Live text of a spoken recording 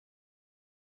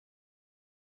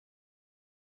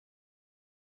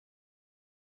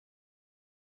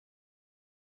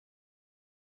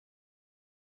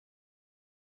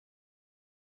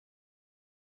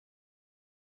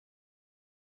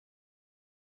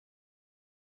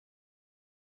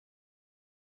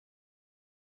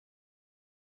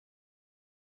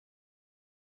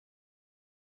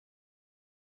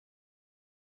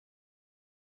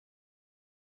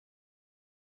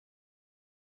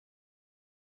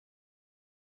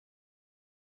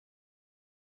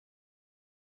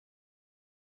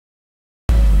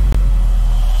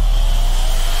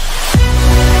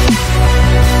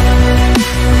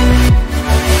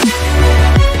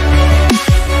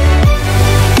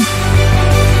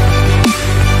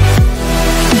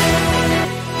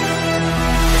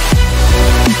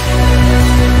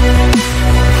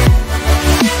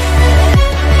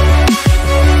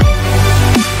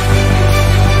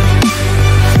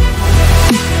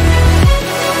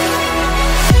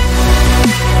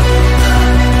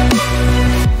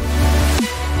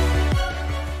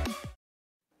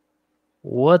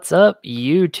What's up,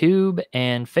 YouTube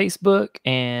and Facebook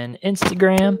and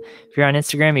Instagram? If you're on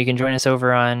Instagram, you can join us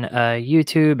over on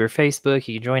YouTube or Facebook.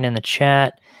 You can join in the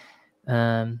chat.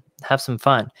 Have some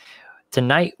fun.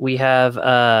 Tonight we have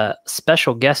a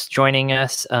special guest joining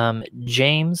us,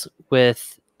 James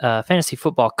with Fantasy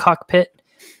Football Cockpit,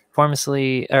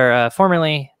 formerly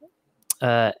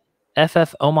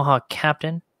FF Omaha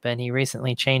captain, but he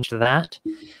recently changed that.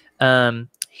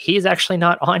 He's actually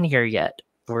not on here yet.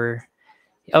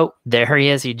 Oh, there he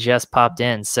is. He just popped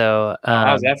in. So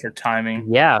how's that for timing?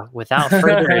 Yeah, without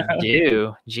further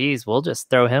ado, geez, we'll just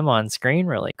throw him on screen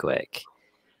really quick.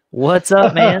 What's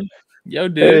up, man? Yo,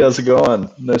 dude. Hey, how's it going?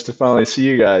 Nice to finally see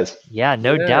you guys. Yeah,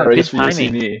 no doubt. Great Good for you to see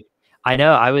timing. me. I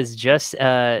know. I was just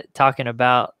talking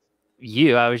about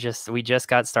you. We just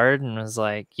got started and was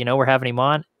like, we're having him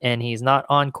on, and he's not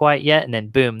on quite yet. And then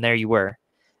boom, there you were.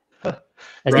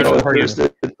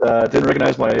 Didn't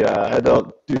recognize my. I had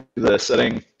to do the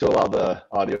setting to allow the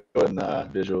audio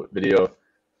and video.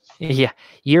 Yeah,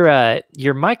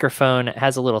 your microphone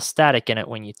has a little static in it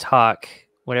when you talk.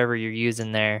 Whatever you're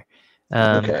using there.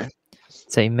 Okay.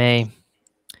 So you may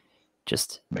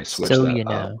switch so that you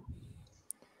know. up.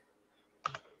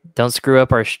 Don't screw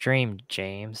up our stream,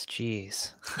 James.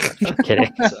 Jeez.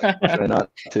 Kidding. Try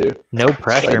not to. No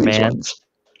pressure, man.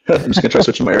 I'm just gonna try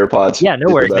switching my AirPods. Yeah,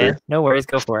 no worries, man. No worries.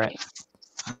 Go for it.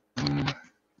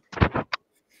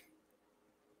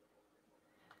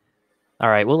 All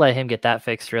right, we'll let him get that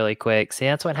fixed really quick. See,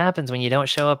 that's what happens when you don't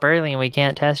show up early and we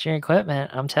can't test your equipment.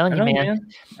 I'm telling you, man.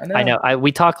 I know.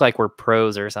 We talk like we're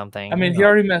pros or something. I mean, he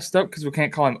already messed up because we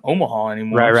can't call him Omaha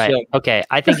anymore. Right. So. Okay,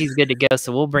 I think he's good to go,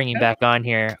 so we'll bring him back on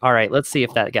here. All right, let's see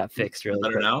if that got fixed really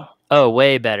quick. Better now? Oh,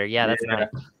 way better. Yeah, that's nice.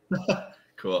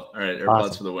 Cool. All right, AirPods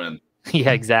Awesome. for the win.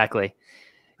 Yeah, exactly.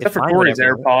 Except for Corey's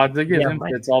AirPods, they give him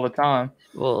fits all the time.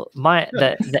 Well,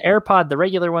 the AirPod, the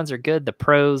regular ones are good. The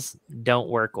Pros don't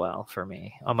work well for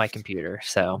me on my computer,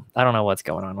 so I don't know what's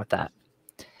going on with that.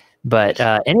 But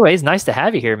anyways, nice to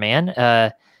have you here,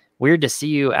 man. Weird to see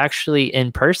you actually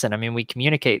in person. I mean, we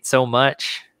communicate so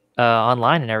much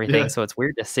online and everything, so it's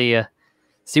weird to see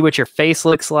what your face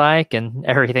looks like and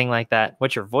everything like that.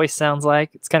 What your voice sounds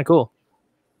like. It's kind of cool.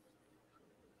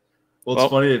 Well,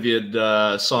 it's funny if you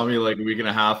had saw me like a week and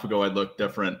a half ago, I'd look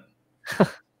different.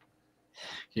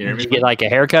 Did you get like a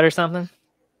haircut or something?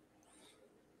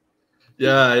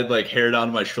 Yeah, I had like hair down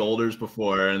to my shoulders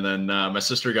before, and then my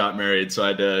sister got married, so I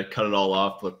had to cut it all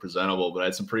off to look presentable. But I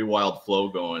had some pretty wild flow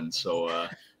going, so I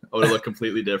would have looked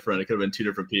completely different. It could have been two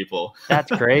different people.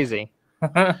 That's crazy.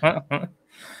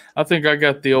 I think I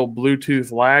got the old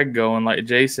Bluetooth lag going like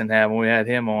Jason had when we had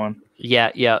him on.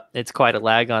 Yeah, it's quite a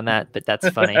lag on that, but that's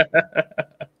funny.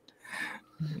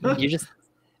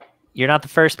 You're not the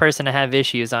first person to have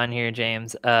issues on here,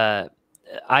 James. I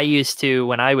used to,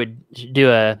 when I would do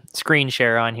a screen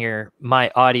share on here, my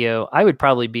audio, I would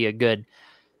probably be a good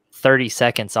 30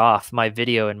 seconds off. My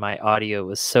video and my audio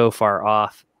was so far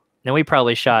off. And we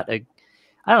probably shot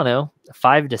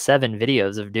 5 to 7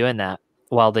 videos of doing that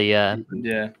while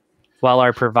while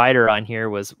our provider on here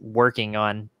was working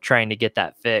on trying to get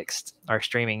that fixed. Our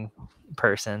streaming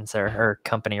persons or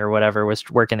company or whatever was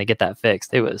working to get that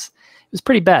fixed. It was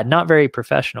pretty bad. Not very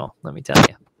professional, let me tell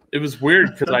you. It was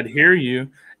weird because I'd hear you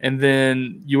and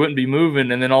then you wouldn't be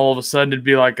moving, and then all of a sudden it'd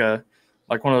be like one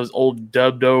of those old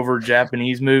dubbed over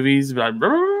Japanese movies,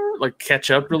 like catch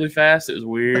up really fast. It was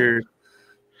weird.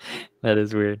 That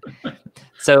is weird.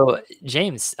 So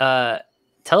James,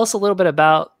 tell us a little bit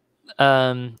about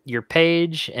your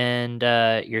page and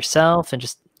yourself, and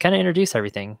just kind of introduce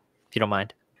everything if you don't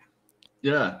mind.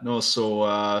 Yeah, no, so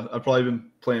I've probably been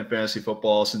playing fantasy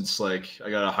football since like I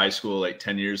got out of high school like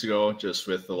 10 years ago, just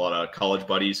with a lot of college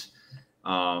buddies.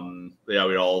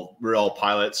 We're all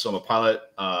pilots. So I'm a pilot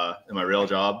in my real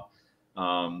job,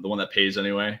 the one that pays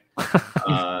anyway.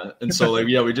 And so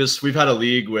we've had a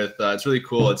league with it's really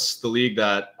cool. It's the league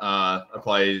that I've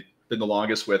probably been the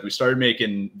longest with. We started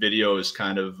making videos,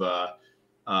 kind of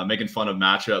making fun of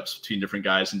matchups between different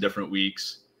guys in different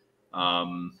weeks.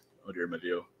 Oh dear, my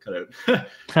view cut out.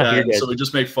 So we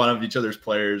just make fun of each other's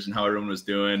players and how everyone was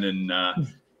doing, and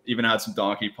even had some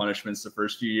donkey punishments the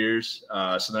first few years.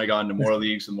 So then I got into more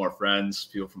leagues with more friends,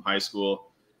 people from high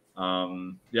school. I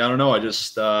don't know. I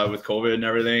just with COVID and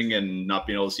everything, and not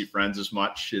being able to see friends as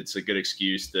much, it's a good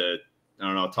excuse to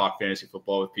talk fantasy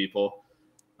football with people.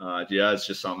 It's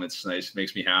just something that's nice,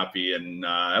 makes me happy, and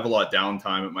I have a lot of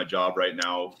downtime at my job right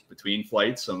now between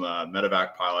flights. I'm a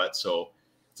medevac pilot, so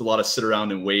it's a lot of sit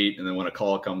around and wait, and then when a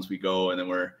call comes, we go, and then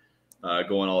we're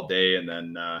going all day, and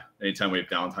then anytime we have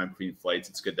downtime between flights,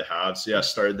 it's good to have. So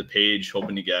started the page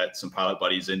hoping to get some pilot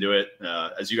buddies into it.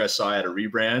 As you guys saw, I had a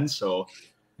rebrand, so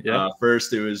Yeah.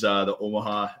 First, it was the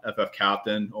Omaha FF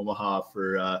captain, Omaha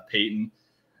for Peyton,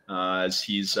 as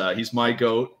he's my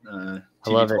goat.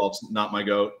 TB12's not my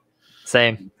goat.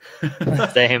 Same.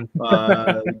 Same.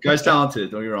 Guy's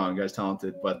talented. Don't get me wrong, guy's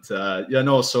talented. But so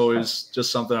it was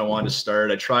just something I wanted to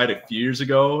start. I tried a few years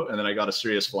ago, and then I got a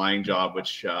serious flying job,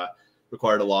 which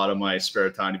required a lot of my spare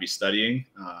time to be studying.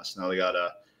 So now I got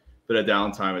a bit of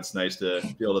downtime. It's nice to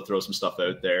be able to throw some stuff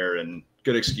out there, and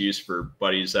good excuse for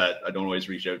buddies that I don't always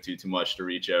reach out to too much to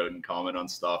reach out and comment on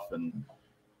stuff and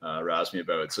razz me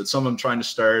about. So it's something I'm trying to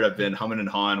start. I've been humming and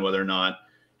hawing whether or not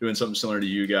doing something similar to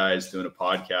you guys, doing a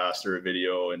podcast or a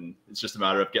video, and it's just a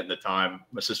matter of getting the time.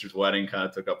 My sister's wedding kind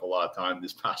of took up a lot of time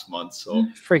this past month, so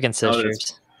freaking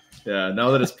sisters. Now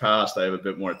that it's passed, I have a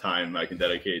bit more time I can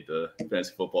dedicate to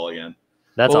fantasy football again.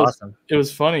 That's awesome. It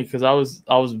was funny because I was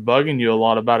bugging you a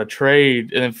lot about a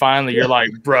trade, and then finally you're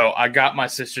like, "Bro, I got my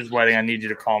sister's wedding. I need you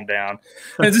to calm down."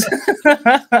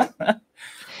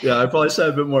 Yeah, I probably said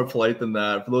a bit more polite than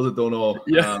that. For those that don't know,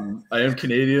 I am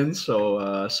Canadian,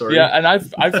 so sorry. Yeah, and I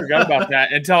forgot about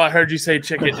that until I heard you say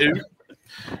chicken ooh.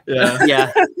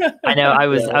 Yeah. I know. I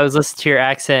was listening to your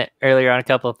accent earlier on a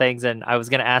couple of things, and I was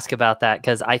going to ask about that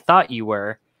because I thought you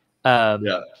were.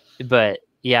 But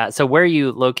yeah. So where are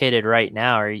you located right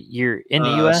now? Are you in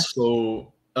the U.S.?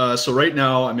 So right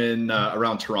now I'm in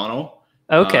around Toronto.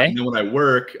 Okay. And then when I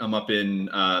work, I'm up in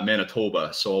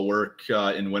Manitoba. So I'll work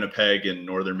in Winnipeg in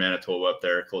northern Manitoba up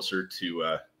there, closer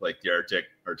to like the Arctic,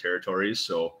 our territories.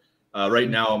 So right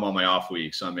now I'm on my off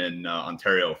week. So I'm in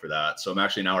Ontario for that. So I'm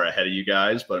actually an hour ahead of you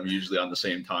guys, but I'm usually on the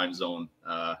same time zone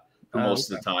for most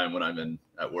of the time when I'm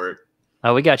at work.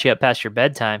 Oh, we got you up past your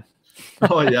bedtime.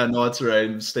 Oh yeah, no, that's right.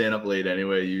 I'm staying up late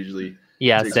anyway. Usually,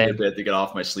 yeah, takes me a bit to get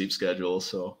off my sleep schedule.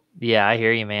 So yeah, I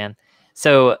hear you, man.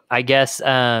 So I guess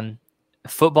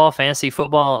fantasy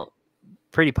football,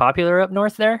 pretty popular up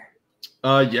north there.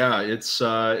 Yeah, it's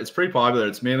pretty popular.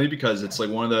 It's mainly because it's like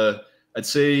one of the, I'd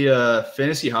say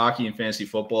fantasy hockey and fantasy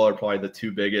football are probably the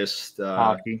two biggest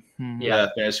hockey.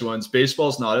 Fantasy ones.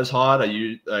 Baseball's not as hot.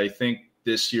 I think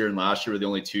this year and last year were the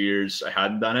only 2 years I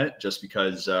hadn't done it, just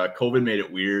because COVID made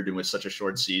it weird, and with such a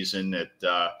short season, I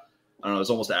don't know, it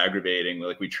was almost aggravating.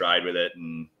 Like, we tried with it,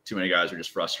 and too many guys were just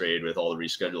frustrated with all the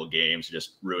rescheduled games. It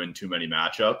just ruined too many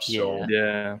matchups. So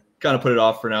yeah, kind of put it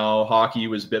off for now. Hockey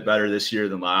was a bit better this year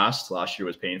than last. Last year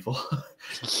was painful.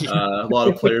 A lot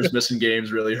of players missing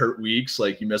games really hurt weeks.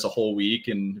 Like, you miss a whole week,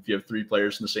 and if you have 3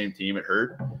 players from the same team, it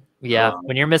hurt. Yeah,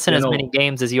 when you're missing as many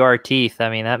games as you are teeth, I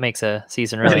mean, that makes a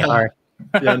season really hard.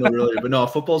 Yeah, no, really. But no,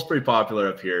 football's pretty popular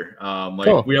up here.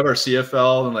 Cool. We have our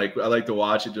CFL, and like I like to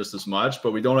watch it just as much, but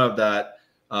we don't have that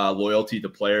loyalty to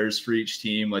players for each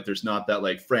team. Like, there's not that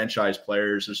like franchise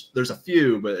players. There's a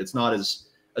few, but it's not as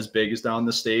big as down in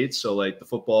the States. So like the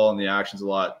football and the action's a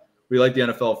lot. We like the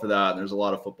NFL for that, and there's a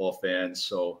lot of football fans.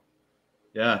 So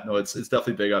yeah, no, it's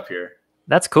definitely big up here.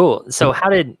 That's cool. So how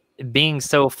did, being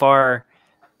so far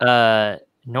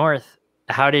north,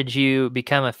 how did you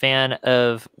become a fan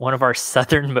of one of our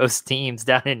southernmost teams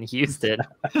down in Houston?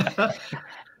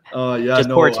 Just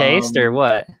poor taste or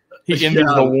what? He envies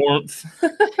the warmth.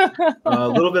 A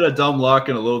little bit of dumb luck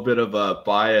and a little bit of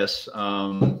bias.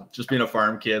 Just being a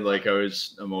farm kid, like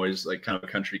I'm always like kind of a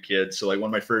country kid. So like one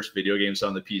of my first video games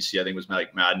on the PC, I think was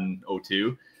like Madden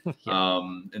 02.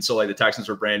 And so like the Texans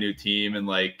were a brand new team, and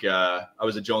like I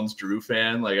was a Jones Drew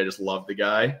fan. Like, I just loved the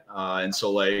guy. And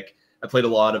so like I played a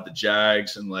lot of the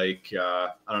Jags, and like I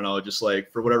don't know, just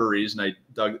like for whatever reason I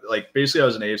dug, like basically I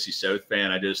was an AFC South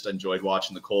fan. I just enjoyed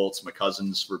watching the Colts. My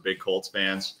cousins were big Colts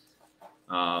fans.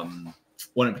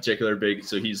 One in particular big,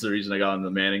 so he's the reason I got on the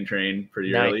Manning train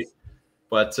pretty early.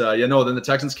 But then the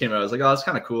Texans came out. I was like, oh, that's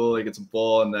kind of cool. Like, it's a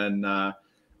bull. And then I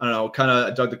don't know, kind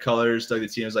of dug the colors, dug the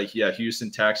teams. Like, yeah,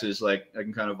 Houston, Texas, like I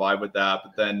can kind of vibe with that.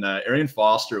 But then Arian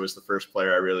Foster was the first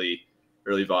player I really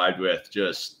vibed with.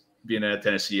 Just being at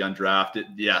Tennessee undrafted,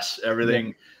 yes,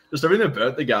 everything. Just everything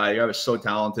about the guy. The guy was so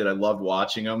talented. I loved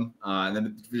watching him. And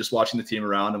then just watching the team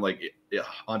around him, like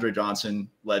Andre Johnson,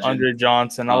 legend. Andre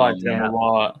Johnson, I liked him a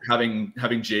lot. Having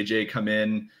JJ come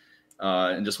in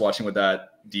and just watching what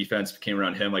that defense came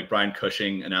around him, like Brian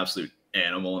Cushing, an absolute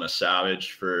animal and a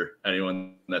savage for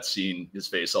anyone that's seen his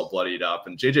face all bloodied up.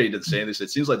 And JJ did the same. It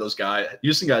seems like those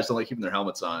Houston guys don't like keeping their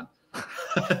helmets on.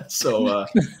 So,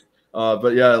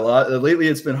 but yeah, lately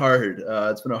it's been hard.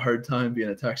 It's been a hard time being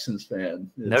a Texans fan.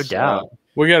 No doubt.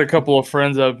 We got a couple of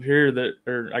friends up here that,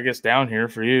 or I guess down here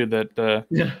for you, that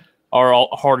are all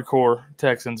hardcore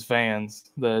Texans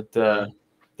fans. That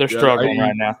they're struggling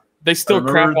right now. They still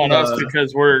crap on us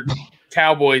because we're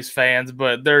Cowboys fans,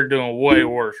 but they're doing way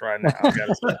worse right now, I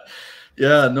gotta say.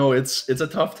 Yeah, no, it's a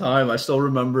tough time. I still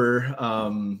remember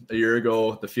a year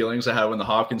ago the feelings I had when the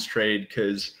Hopkins trade,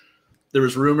 because there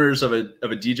was rumors of a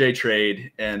DJ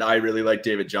trade, and I really liked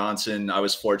David Johnson. I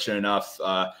was fortunate enough.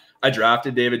 I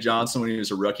drafted David Johnson when he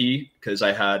was a rookie because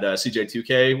I had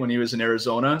CJ2K when he was in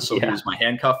Arizona, so he was my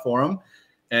handcuff for him.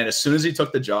 And as soon as he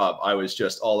took the job, I was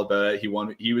just all about it. He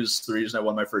won. He was the reason I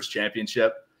won my first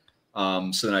championship.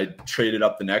 So then I traded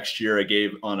up the next year. I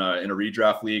gave in a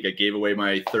redraft league. I gave away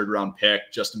my 3rd round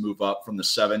pick just to move up from the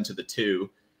 7 to the 2.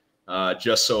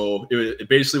 Just so it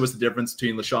basically was the difference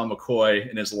between LaShawn McCoy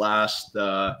in his last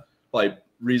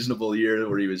reasonable year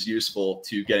where he was useful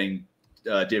to getting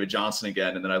David Johnson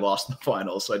again, and then I lost in the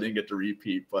finals, so I didn't get to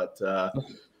repeat. But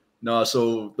no,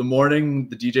 so the morning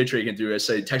the DJ trade came through, I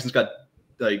say Texans got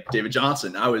like David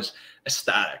Johnson. I was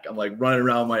ecstatic. I'm like running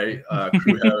around my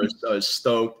crew house. I was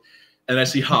stoked. And I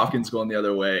see Hopkins going the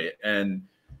other way, and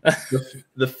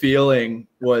the feeling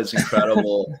was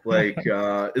incredible. Like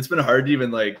it's been hard to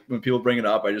even like when people bring it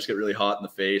up, I just get really hot in the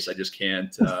face. I just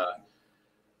can't.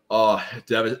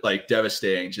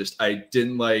 Devastating. Just I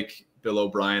didn't like Bill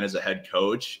O'Brien as a head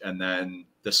coach, and then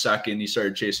the second he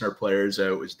started chasing our players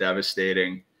out was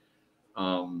devastating.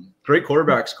 Great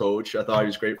quarterbacks coach. I thought he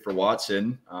was great for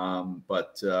Watson,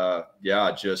 but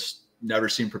just never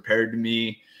seemed prepared to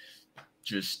me.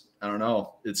 Just I don't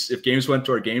know. If games went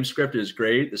to our game script, it was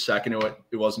great. The second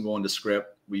it wasn't going to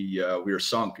script, we were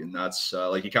sunk, and that's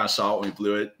like you kind of saw it when we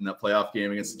blew it in that playoff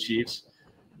game against the Chiefs.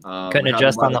 Couldn't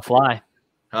adjust on the fly.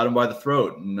 Had him by the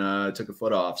throat and took a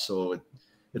foot off. So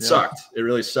it sucked. It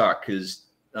really sucked because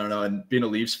I don't know. And being a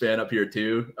Leafs fan up here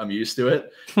too, I'm used to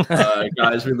it.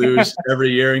 Guys, we lose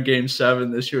every year in Game 7.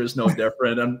 This year is no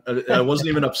different. I wasn't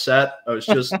even upset. I was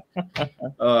just,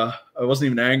 I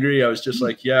wasn't even angry. I was just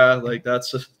like, yeah, like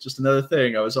that's just another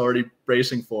thing. I was already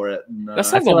bracing for it. And, that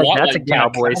sounds a lot like a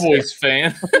Cowboys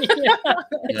fan.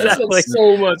 Exactly.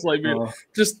 So much like you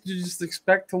just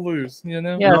expect to lose. You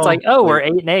know? Yeah, it's like we're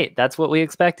 8-8. That's what we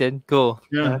expected. Cool.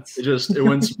 Yeah, it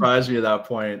wouldn't surprise me at that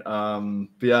point.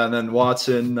 But yeah, and then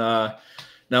Watson. Now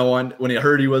when he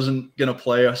heard he wasn't gonna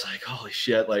play, I was like, holy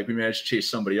shit! Like we managed to chase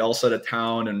somebody else out of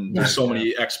town, and there's so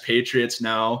many expatriates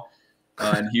now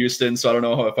in Houston. So I don't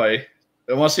know if I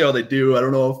want to see how they do. I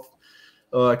don't know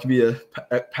if I can be a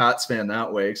Pats fan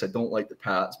that way because I don't like the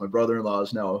Pats. My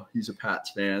brother-in-law he's a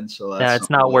Pats fan, so that's it's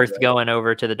not worth going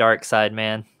over to the dark side,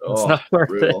 man. It's not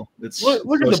worth it.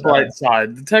 Look at the bright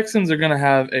side. The Texans are gonna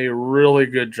have a really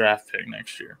good draft pick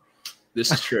next year. This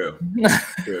is true.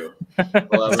 True.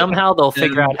 Somehow they'll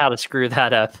figure out how to screw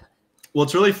that up. Well,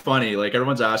 it's really funny. Like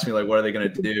everyone's asking me, like, what are they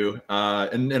going to do?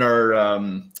 In our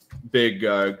big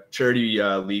charity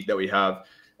league that we have,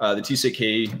 the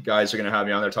TCK guys are going to have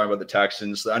me on there talking about the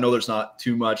Texans. I know there's not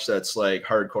too much that's like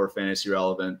hardcore fantasy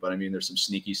relevant, but I mean, there's some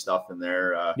sneaky stuff in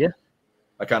there.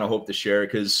 I kind of hope to share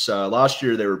because last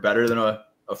year they were better than a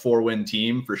 4-win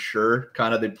team for sure.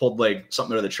 Kind of they pulled like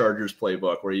something out of the Chargers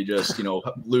playbook where you just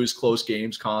lose close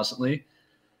games constantly.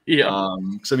 So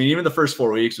I mean even the first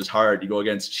 4 weeks was hard. You go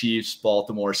against Chiefs,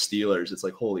 Baltimore, Steelers. It's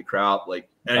like holy crap, like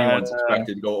anyone's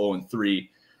expected to go 0-3.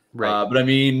 Right. But I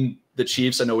mean the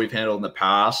Chiefs I know we've handled in the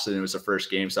past and it was the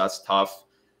first game, so that's tough.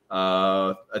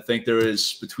 I think there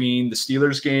was between the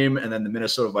Steelers game and then the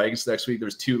Minnesota Vikings next week, there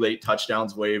was 2 late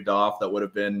touchdowns waved off that would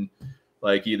have been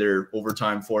like either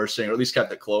overtime forcing or at least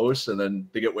kept it close, and then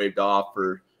they get waved off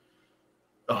for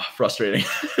frustrating.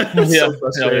 So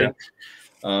frustrating.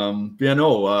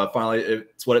 Finally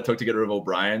it's what it took to get rid of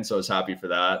O'Brien, so I was happy for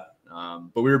that.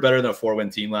 But we were better than a 4-win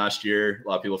team last year. A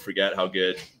lot of people forget how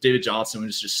good David Johnson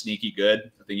was, just sneaky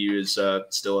good. I think he was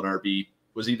still an RB.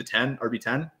 Was he the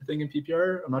RB10? I think in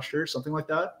PPR. I'm not sure, something like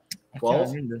that.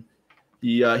 12.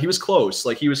 He was close.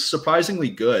 Like he was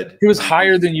surprisingly good. He was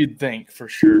higher than you'd think for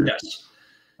sure. Yes.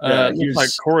 Looks like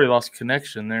Corey lost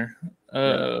connection there.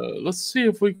 Let's see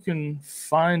if we can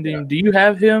find him. Do you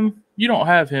have him? You don't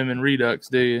have him in Redux,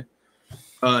 do you?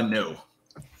 No.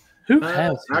 Who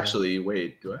has him? Actually,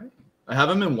 wait, do I? I have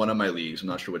him in one of my leagues. I'm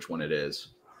not sure which one it is.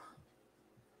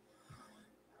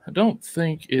 I don't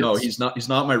think it's... No, he's not. He's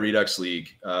not my Redux league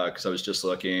because I was just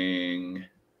looking.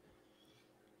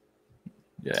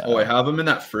 Yeah. Oh, I have him in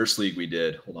that first league we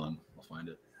did. Hold on, I'll find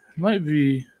it. Might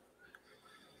be.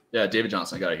 Yeah, David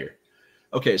Johnson. I got it here.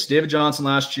 Okay, so David Johnson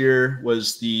last year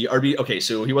was the RB. Okay,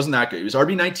 so he wasn't that good. He was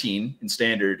RB19 in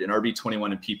standard and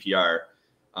RB21 in PPR.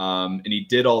 And he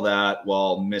did all that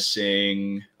while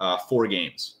missing 4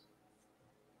 games.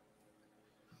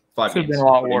 5 games. Been a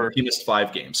lot worse. He missed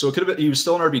 5 games. So it could have been, he was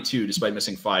still an RB2 despite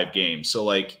missing 5 games. So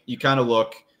like you kind of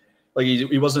look like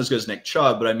he wasn't as good as Nick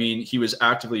Chubb, but I mean, he was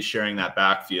actively sharing that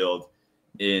backfield.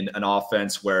 in an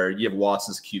offense where you have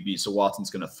Watson's QB, so Watson's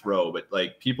going to throw. But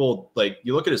like people, like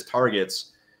you look at his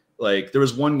targets, like there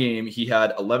was one game he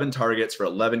had 11 targets for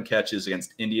 11 catches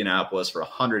against Indianapolis for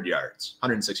 100 yards,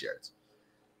 106 yards.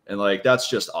 And like, that's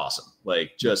just awesome.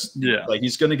 Like like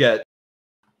he's going to get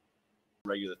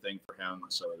regular thing for him.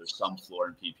 So there's some floor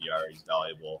in PPR. He's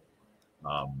valuable.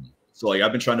 So like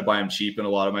I've been trying to buy him cheap in a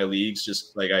lot of my leagues.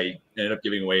 Just like I ended up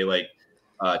giving away like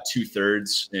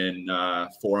 2/3 in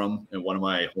Forum in one of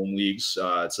my home leagues.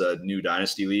 It's a new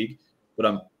dynasty league, but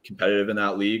I'm competitive in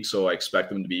that league, so I expect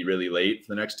them to be really late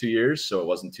for the next 2 years. So it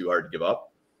wasn't too hard to give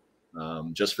up.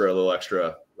 Just for a little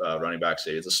extra running back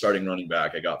save. It's a starting running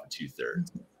back I got for 2/3.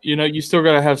 You know, you still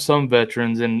got to have some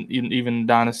veterans, and even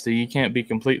dynasty, you can't be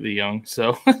completely young.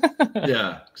 So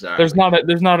yeah, exactly.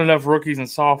 There's not enough rookies and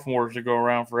sophomores to go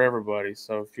around for everybody.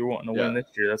 So if you're wanting to win this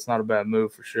year, that's not a bad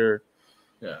move for sure.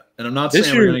 Yeah, and I'm not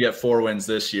saying we're going to get 4 wins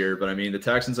this year, but I mean the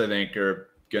Texans I think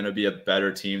are going to be a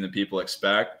better team than people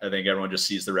expect. I think everyone just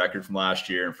sees the record from last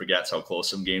year and forgets how close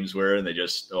some games were, and they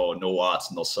just no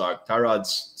Watson, they'll suck.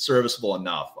 Tyrod's serviceable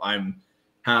enough. I'm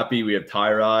happy we have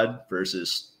Tyrod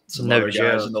versus some other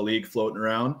guys in the league floating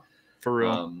around. For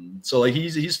real. So like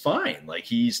he's fine. Like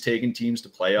he's taking teams to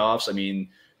playoffs. I mean,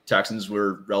 Texans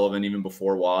were relevant even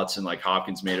before Watson. Like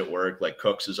Hopkins made it work. Like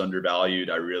Cooks is undervalued.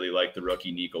 I really like the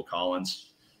rookie Nico Collins.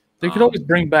 They could always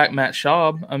bring back Matt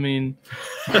Schaub. I mean,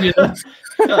 he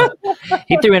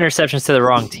threw interceptions to the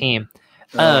wrong team.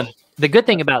 The good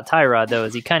thing about Tyrod, though,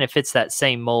 is he kind of fits that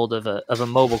same mold of a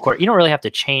mobile court. You don't really have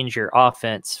to change your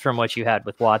offense from what you had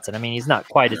with Watson. I mean, he's not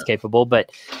quite as capable,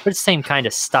 but it's the same kind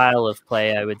of style of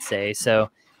play, I would say. So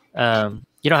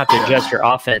you don't have to adjust your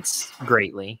offense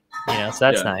greatly, so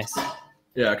that's nice.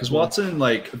 Yeah, because Watson,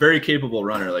 like, a very capable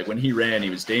runner. Like, when he ran, he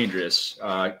was dangerous.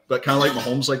 But kind of like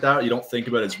Mahomes like that, you don't think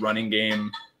about his running game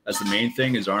as the main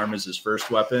thing. His arm is his first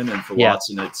weapon, and for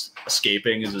Watson, it's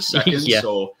escaping is his second.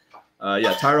 So,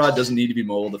 Tyrod doesn't need to be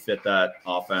mobile to fit that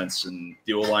offense, and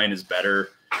the O-line is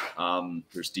better.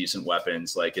 There's decent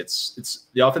weapons. Like, it's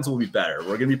the offense will be better.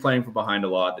 We're going to be playing from behind a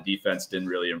lot. The defense didn't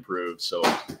really improve, so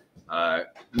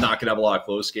not gonna have a lot of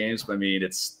close games, but I mean, I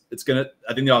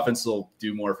think the offense will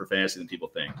do more for fantasy than people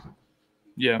think.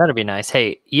 Yeah, that'd be nice.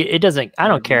 Hey, I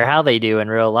don't care how they do in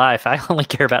real life. I only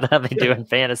care about how they do in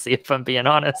fantasy, if I'm being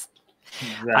honest.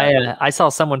 Exactly. I saw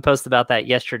someone post about that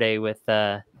yesterday with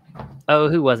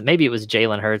who was it? Maybe it was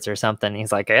Jalen Hurts or something.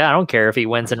 He's like, I don't care if he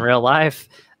wins in real life,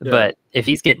 but if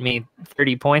he's getting me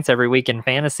 30 points every week in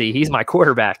fantasy, he's my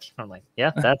quarterback. I'm like,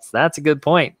 yeah, that's a good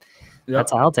point.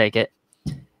 That's how I'll take it.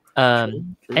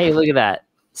 Hey, look at that.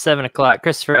 7 o'clock.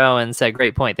 Christopher Owen said,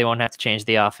 great point. They won't have to change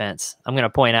the offense. I'm going to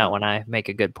point out when I make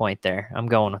a good point there. I'm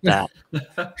going with that.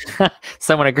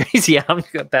 Someone agrees. Yeah, I'm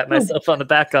going to pat myself on the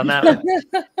back on that one.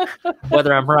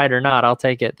 Whether I'm right or not, I'll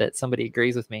take it that somebody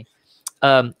agrees with me.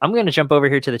 I'm going to jump over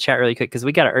here to the chat really quick because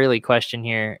we got an early question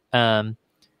here. And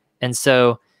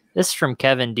so this is from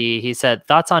Kevin D. He said,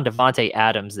 thoughts on Devontae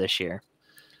Adams this year?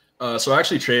 So I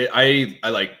actually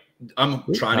I'm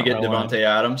trying to get Devontae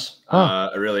Adams.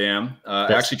 I really am.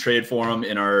 I actually traded for him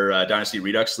in our Dynasty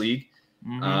Redux League.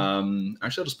 Actually, I'll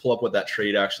just pull up what that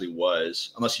trade actually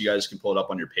was, unless you guys can pull it up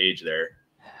on your page there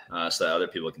so that other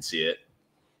people can see it.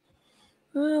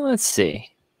 Let's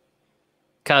see.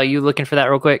 Kyle, you looking for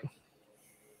that real quick?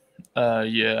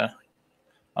 Yeah.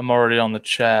 I'm already on the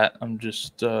chat. I'm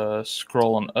just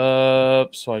scrolling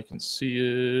up so I can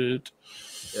see it.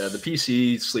 Yeah, the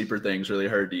PC sleeper thing's really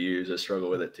hard to use. I struggle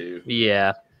with it too.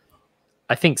 Yeah,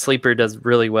 I think Sleeper does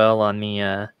really well on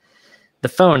the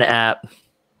phone app.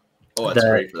 Oh, that's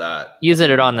great for that.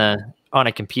 Using it on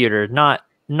a computer, not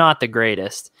the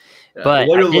greatest. Yeah, but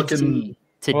what I you're did looking see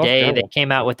today they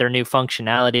came out with their new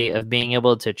functionality of being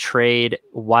able to trade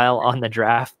while on the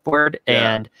draft board,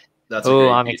 and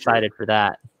I'm excited for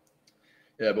that.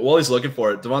 Yeah, but while he's looking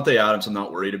for it, Devontae Adams, I'm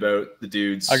not worried about. The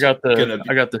dude's I got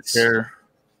the chair.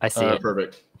 I see it.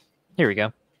 Perfect. Here we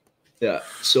go. Yeah.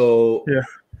 So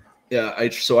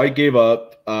I gave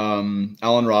up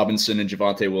Allen Robinson and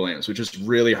Javonte Williams, which is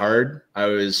really hard.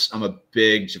 I'm a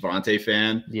big Javonte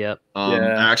fan. Yep.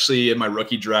 Actually, in my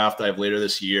rookie draft I have later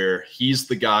this year, he's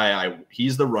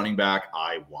the running back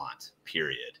I want.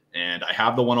 Period. And I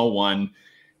have the 101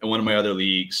 in one of my other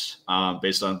leagues,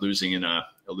 based on losing in a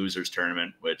losers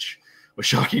tournament, which was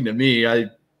shocking to me.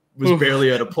 I was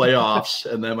barely out of playoffs,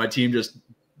 and then my team just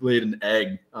laid an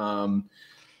egg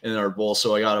in our bowl,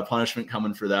 so I got a punishment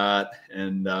coming for that.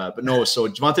 And but no, so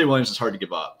Javonte Williams is hard to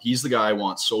give up. He's the guy I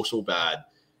want so bad.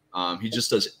 He just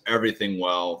does everything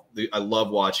well. I love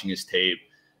watching his tape.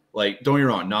 Like, don't get me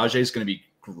wrong, Najee is going to be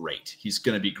great. He's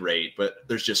going to be great. But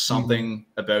there's just something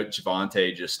about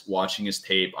Javonte, just watching his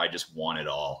tape. I just want it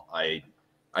all. I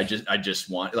just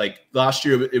want, like last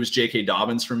year it was J.K.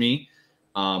 Dobbins for me.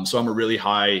 So I'm a really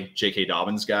high J.K.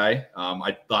 Dobbins guy.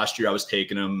 Last year I was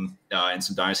taking him in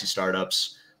some dynasty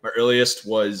startups. My earliest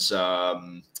was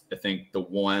I think the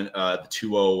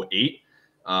 208.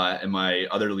 In my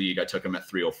other league, I took him at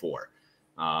 304.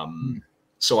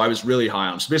 So I was really high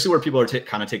on him. So basically where people are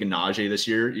kind of taking Najee this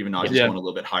year, even Najee's going a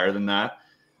little bit higher than that.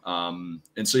 And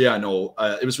so, yeah, no,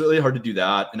 it was really hard to do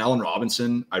that. And Allen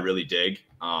Robinson, I really dig.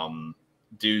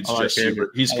 Dude's just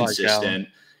super, he's consistent.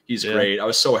 He's great. I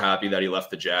was so happy that he left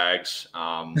the Jags.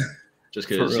 Just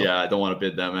because, I don't want to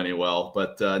bid them any well.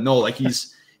 But no, like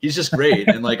he's just great.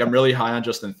 And like I'm really high on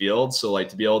Justin Fields. So like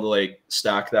to be able to like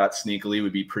stack that sneakily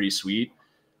would be pretty sweet.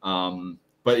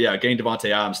 But yeah, getting Devontae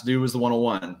Adams, dude was the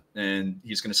 101, and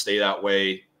he's going to stay that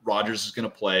way. Rodgers is going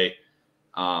to play.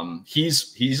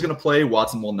 He's going to play.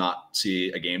 Watson will not see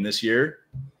a game this year,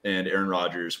 and Aaron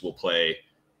Rodgers will play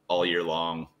all year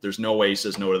long. There's no way he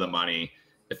says no to the money.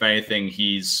 If anything,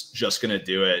 he's just going to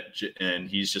do it, and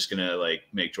he's just going to like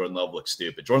make Jordan Love look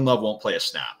stupid. Jordan Love won't play a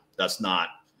snap. That's not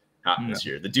happening this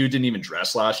year. The dude didn't even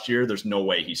dress last year. There's no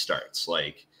way he starts.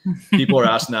 Like people are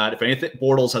asking that. If anything,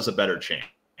 Bortles has a better chance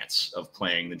of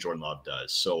playing than Jordan Love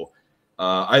does. So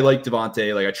I like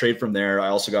Devontae. Like I trade from there. I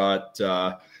also got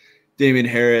Damian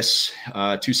Harris,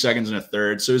 2 seconds and a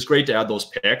third. So it was great to add those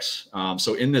picks.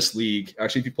 So in this league,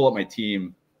 actually, if you pull up my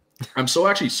team, I'm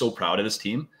actually so proud of this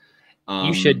team.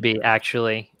 You should be,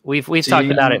 actually. We've talked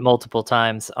about it multiple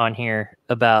times on here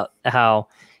about how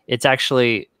it's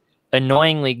actually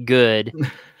annoyingly good.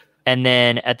 And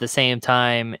then at the same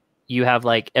time, you have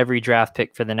like every draft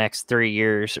pick for the next 3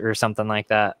 years or something like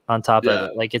that on top of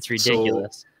it. Like it's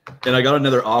ridiculous. So, and I got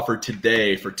another offer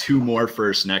today for 2 more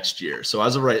first next year. So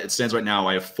as of right, it stands right now,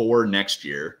 I have 4 next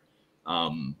year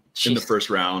in the first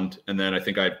round. And then I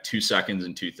think I have 2 seconds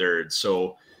and 2 thirds.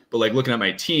 So, but like looking at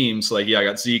my teams, like, I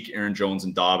got Zeke, Aaron Jones,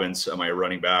 and Dobbins at my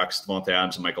running backs, Devontae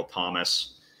Adams and Michael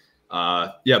Thomas.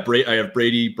 I have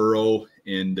Brady, Burrow,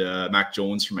 and Mac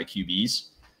Jones for my QBs.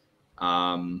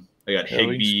 I got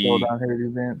Higbee.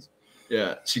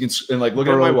 Yeah, so you can, and like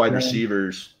looking at my wide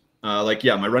receivers,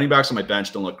 my running backs on my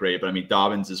bench don't look great, but I mean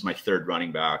Dobbins is my 3rd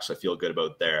running back, so I feel good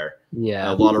about there.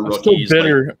 Yeah, a lot of rookies.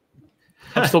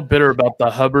 I'm still bitter about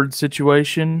the Hubbard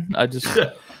situation. I just,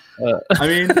 I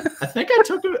mean, I think I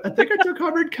took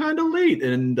Hubbard kind of late,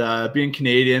 and being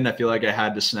Canadian, I feel like I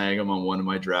had to snag him on one of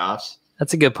my drafts.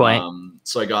 That's a good point.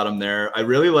 So I got him there. I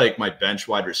really like my bench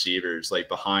wide receivers, like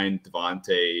behind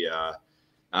Devontae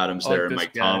Adams there and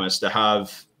Mike Thomas, to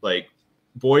have like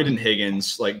Boyd and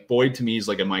Higgins. Like Boyd to me is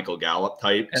like a Michael Gallup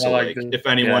type. And so like if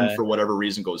anyone for whatever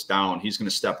reason goes down, he's going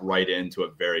to step right into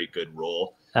a very good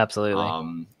role. Absolutely.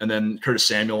 And then Curtis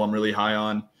Samuel, I'm really high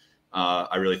on.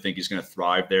 I really think he's going to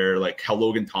thrive there. Like how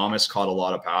Logan Thomas caught a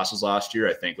lot of passes last year,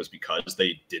 I think was because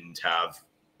they didn't have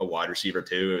a wide receiver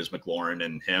too. It was McLaurin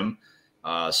and him.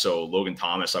 So Logan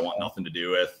Thomas, I want nothing to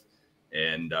do with.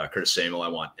 And Curtis Samuel, I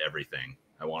want everything.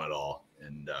 I want it all.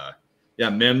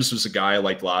 And Mims was a guy I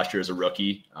liked last year as a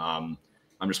rookie. I'm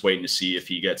just waiting to see if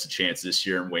he gets a chance this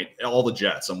year and all the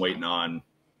Jets. I'm waiting on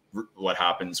what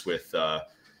happens with, I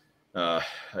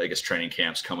guess, training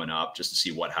camps coming up just to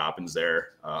see what happens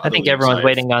there. I think everyone's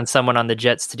waiting on someone on the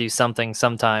Jets to do something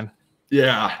sometime.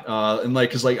 Yeah. And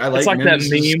like, cause like, I like, it's like Mims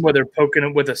that meme where they're poking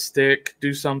it with a stick,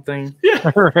 do something.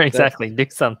 Yeah, exactly. Do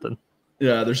something.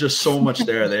 Yeah, there's just so much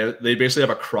there. They basically have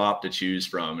a crop to choose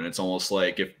from, and it's almost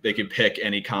like if they could pick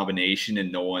any combination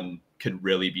and no one could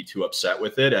really be too upset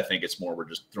with it. I think it's more we're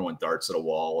just throwing darts at a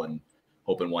wall and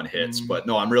hoping one hits. But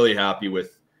no, I'm really happy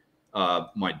with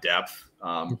my depth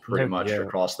pretty much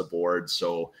across the board.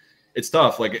 So it's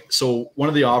tough. Like, so one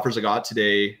of the offers I got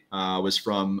today was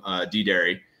from D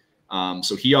Derry.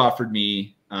 So he offered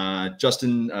me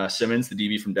Justin Simmons, the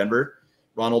DB from Denver,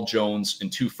 Ronald Jones,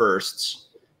 and 2 firsts.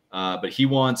 But he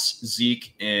wants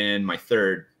Zeke in my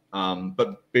 3rd.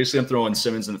 But basically I'm throwing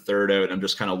Simmons in the 3rd out. And I'm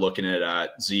just kind of looking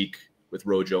at Zeke with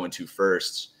Rojo and 2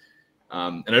 firsts.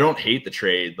 And I don't hate the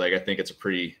trade. Like I think it's a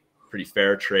pretty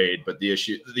fair trade. But the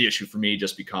issue for me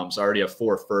just becomes I already have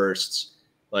 4 firsts.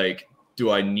 Like,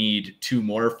 do I need 2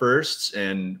 more firsts?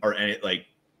 I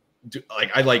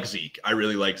like Zeke. I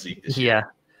really like Zeke this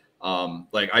year.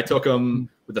 Like I took him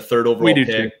with the 3rd overall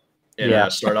pick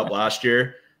in startup last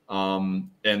year.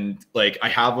 And like I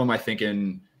have him, I think,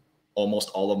 in almost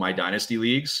all of my dynasty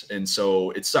leagues. And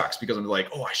so it sucks because I'm like,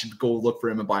 oh, I should go look for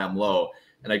him and buy him low.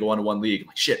 And I go into one league, I'm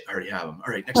like, shit, I already have him.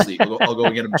 All right, next league, I'll go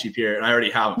and get him cheap here. And I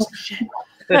already have him. So shit.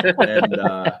 And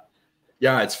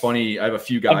it's funny. I have a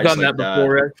few guys I've done that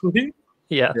before, actually.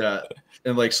 Yeah. Yeah.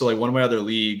 And like, so like one of my other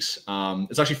leagues,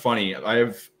 it's actually funny.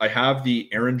 I have the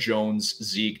Aaron Jones,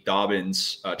 Zeke,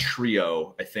 Dobbins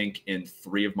trio, I think in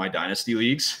 3 of my dynasty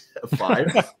leagues,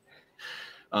 5.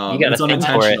 It's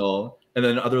unintentional. And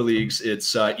then other leagues,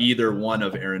 it's either one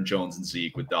of Aaron Jones and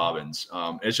Zeke with Dobbins.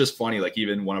 It's just funny. Like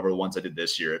even one of the ones I did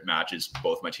this year, it matches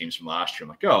both my teams from last year. I'm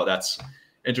like, oh, that's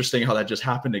interesting how that just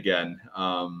happened again.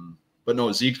 But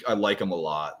no, Zeke, I like him a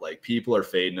lot. Like people are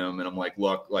fading him. And I'm like,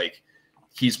 look, like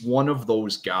he's one of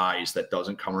those guys that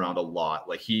doesn't come around a lot.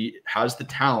 Like he has the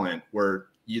talent where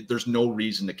there's no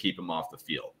reason to keep him off the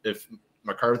field. If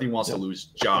McCarthy wants to lose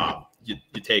his job, you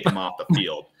take him off the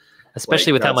field.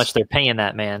 Especially with how much they're paying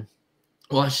that man.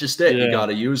 Well, that's just it. You got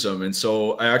to use them. And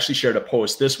so I actually shared a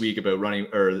post this week about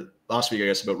last week, I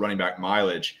guess, about running back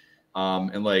mileage.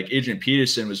 And like Adrian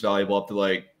Peterson was valuable up to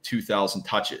like 2,000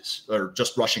 touches or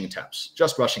just rushing attempts.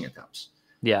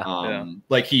 Yeah.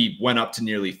 Like he went up to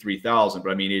nearly 3,000, but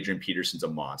I mean, Adrian Peterson's a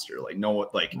monster. Like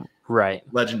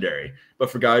legendary.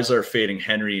 But for guys that are fading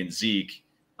Henry and Zeke,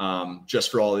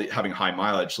 just for having high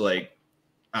mileage, like,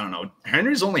 I don't know,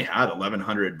 Henry's only had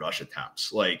 1,100 rush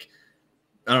attempts. Like,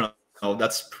 I don't know.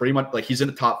 That's pretty much like he's in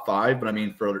the top 5, but I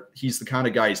mean, he's the kind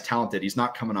of guy, he's talented. He's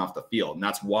not coming off the field. And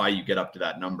that's why you get up to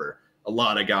that number. A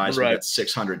lot of guys will get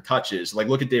 600 touches. Like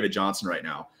look at David Johnson right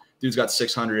now. Dude's got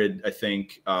 600, I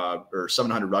think, or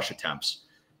 700 rush attempts,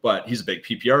 but he's a big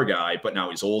PPR guy, but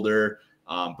now he's older.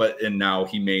 And now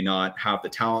he may not have the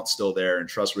talent still there and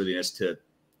trustworthiness to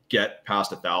get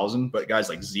past 1,000. But guys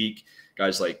like Zeke,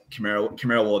 guys like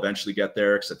Kamara will eventually get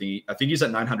there because I think he's at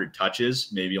 900 touches,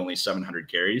 maybe only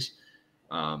 700 carries.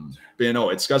 But you know,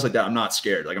 it's guys like that. I'm not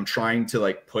scared. Like I'm trying to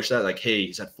like push that. Like, hey,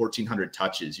 he's at 1,400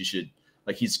 touches. You should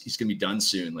like he's gonna be done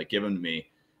soon. Like give him to me.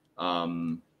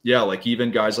 Yeah, like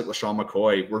even guys like LaShawn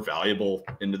McCoy were valuable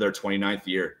into their 29th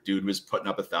year. Dude was putting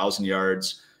up 1,000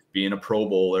 yards, being a Pro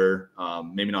Bowler.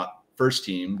 Maybe not first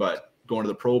team, but going to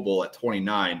the Pro Bowl at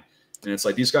 29. And it's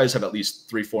like these guys have at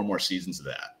least 3-4 more seasons of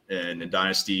that. And in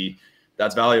Dynasty,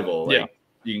 that's valuable. Like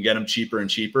you can get them cheaper and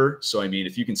cheaper. So I mean,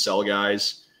 if you can sell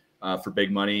guys for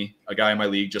big money. A guy in my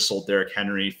league just sold Derrick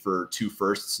Henry for 2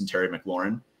 firsts and Terry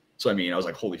McLaurin. So, I mean, I was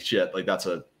like, holy shit, like that's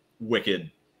a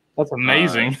wicked. That's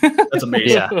amazing. That's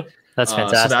amazing. Yeah, that's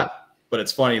fantastic. But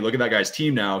it's funny. Look at that guy's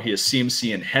team now. He has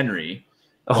CMC and Henry.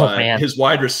 Oh, man. His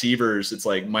wide receivers, it's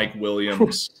like Mike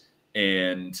Williams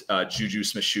and Juju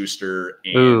Smith-Schuster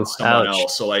and someone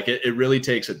else. So, like, it really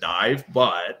takes a dive.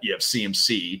 But you have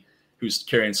CMC, who's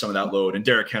carrying some of that load, and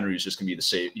Derrick Henry is just going to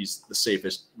be he's the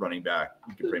safest running back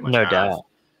you can pretty much have. No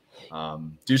doubt.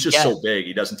 Dude's just so big.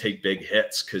 He doesn't take big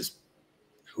hits because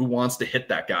who wants to hit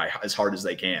that guy as hard as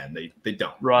they can? They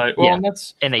don't. Right. Well, and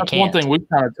that's one thing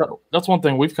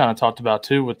we've kind of talked about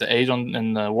too with the age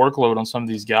and the workload on some of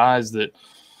these guys that,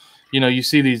 you know, you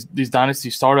see these dynasty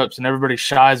startups and everybody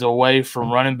shies away from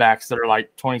running backs that are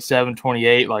like 27,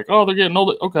 28, like, oh, they're getting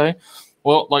old. Okay.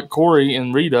 Well, like Corey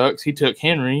in Redux, he took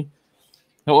Henry.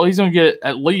 Well, he's going to get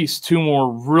at least 2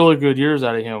 more really good years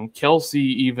out of him. Kelsey,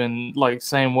 even like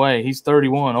same way. He's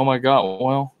 31. Oh my God.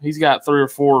 Well, he's got 3 or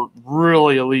 4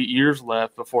 really elite years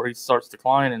left before he starts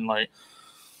declining. Like,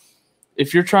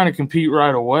 if you're trying to compete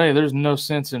right away, there's no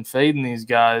sense in fading these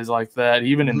guys like that,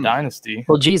 even in Dynasty.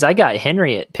 Well, geez, I got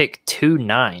Henry at pick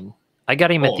 2-9. I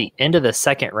got him at the end of the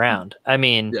 2nd round. I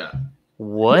mean,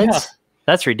 what? Yeah.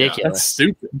 That's ridiculous. Yeah, that's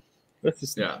stupid. That's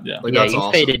just, like, that's you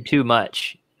awesome. Faded too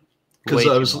much. Because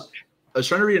I was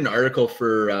trying to read an article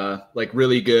for like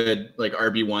really good like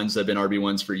RB1s that have been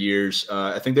RB1s for years.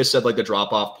 I think they said like the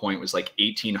drop off point was like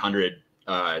 1,800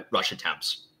 rush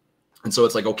attempts, and so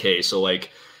it's like, okay, so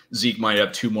like Zeke might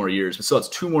have 2 more years, but still it's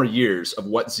 2 more years of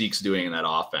what Zeke's doing in that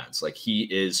offense. Like he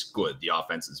is good. The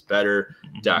offense is better.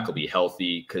 Dak will be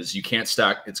healthy because you can't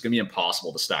stack. It's gonna be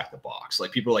impossible to stack the box.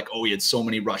 Like people are like, oh, he had so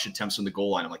many rush attempts from the goal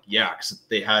line. I'm like, yeah, because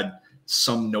they had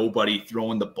some nobody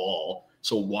throwing the ball.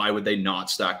 So why would they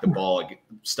not stack the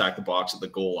box at the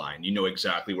goal line? You know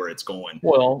exactly where it's going.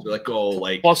 Well, so like, oh,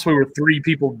 like plus we were 3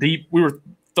 people deep. We were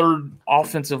 3rd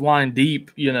offensive line deep,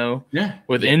 you know,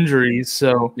 with injuries.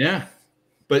 So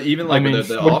but even like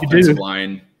the offensive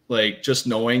line, like just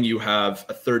knowing you have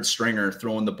a 3rd stringer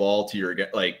throwing the ball to your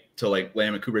to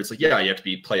Lamb and Cooper, it's like, yeah, you have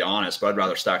to play honest, but I'd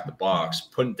rather stack the box.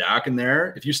 Putting Dak in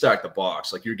there, if you stack the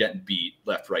box, like you're getting beat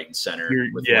left, right, and center.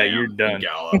 You're done.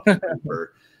 Gallup,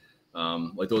 Cooper.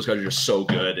 Like those guys are just so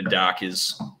good, and Dak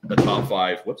is a top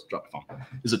 5.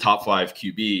 Is a top 5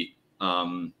 QB.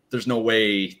 There's no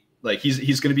way. Like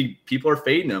he's going to be. People are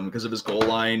fading him because of his goal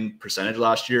line percentage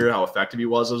last year. How effective he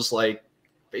was. It was like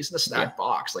facing a stacked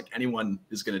box. Like anyone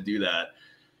is going to do that.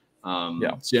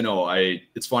 So, you know,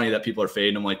 it's funny that people are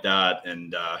fading him like that.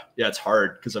 And yeah, it's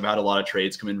hard because I've had a lot of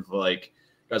trades come in for like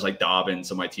guys like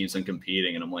Dobbins on my teams and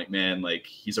competing. And I'm like, man, like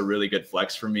he's a really good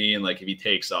flex for me. And like, if he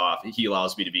takes off, he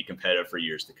allows me to be competitive for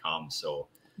years to come. So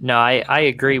no, I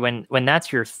agree. When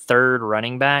that's your third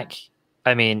running back,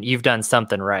 I mean, you've done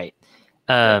something right.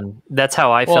 That's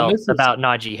how I felt about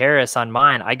Najee Harris on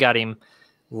mine. I got him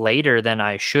later than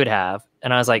I should have.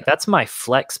 And I was like, that's my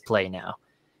flex play now.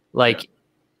 Like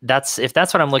if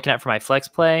that's what I'm looking at for my flex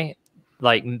play,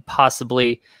 like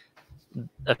possibly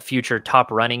a future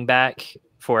top running back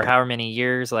for however many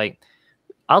years, like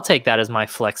I'll take that as my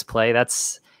flex play.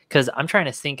 That's because I'm trying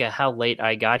to think of how late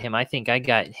I got him. I think I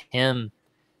got him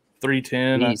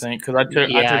 310, I think, because I took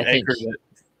Akers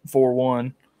at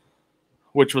 4-1,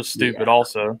 which was stupid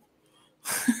also.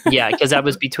 Yeah, because that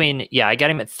was between I got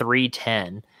him at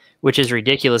 310, which is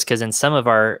ridiculous because in some of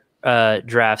our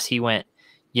drafts he went,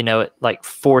 you know, like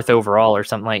 4th overall or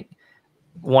something. Like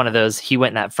one of those he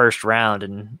went in that first round,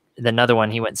 and another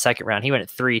one he went 2nd round. He went at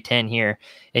 310 here.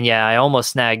 And yeah, I almost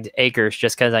snagged Akers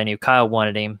just because I knew Kyle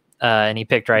wanted him, and he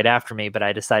picked right after me, but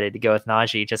I decided to go with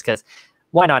Najee just because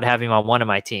why not have him on one of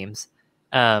my teams?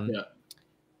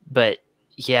 But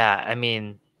yeah, I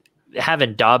mean,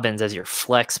 having Dobbins as your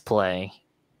flex play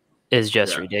is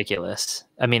just ridiculous.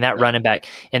 I mean, that running back,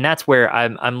 and that's where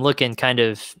I'm looking kind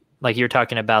of like you're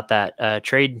talking about that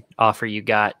trade offer you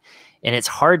got, and it's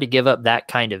hard to give up that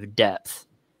kind of depth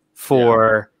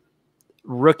for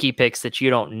rookie picks that you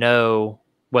don't know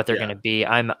what they're going to be.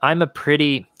 I'm a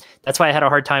pretty, that's why I had a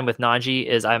hard time with Najee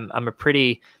is I'm a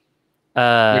pretty,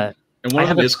 and one of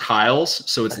them is Kyle's,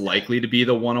 so it's likely to be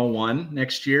the 101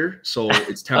 next year. So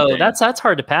it's tempting. Oh, that's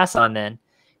hard to pass on then.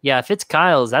 Yeah, if it's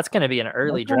Kyle's, that's going to be an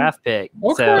early draft pick.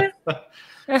 Okay. So.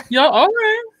 Yeah, all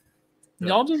right.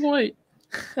 Y'all just wait.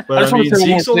 But I mean,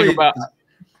 Zeke's only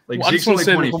Zeke's only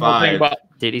 25.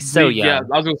 Dude, he's so young. Yeah,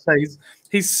 I was going to say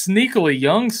he's sneakily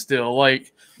young still.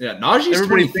 Like, yeah, Najee's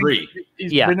 23.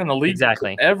 He's been in the league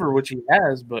ever, which he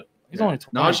has, but he's only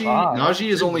 25. Najee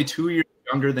is only 2 years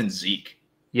younger than Zeke.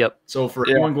 Yep. So for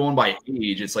anyone going by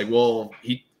age, it's like, well,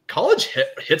 college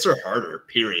hits are harder,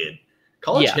 period.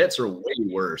 College hits are way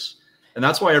worse. And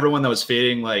that's why everyone that was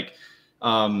fading like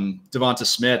Devonta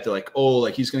Smith, they're like, oh,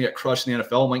 like he's gonna get crushed in the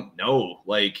NFL. I'm like, no,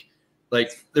 like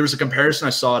there was a comparison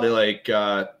I saw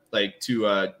to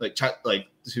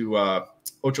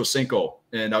Ocho Cinco,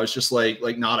 and I was just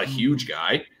like not a huge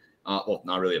guy. Well,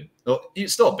 not really.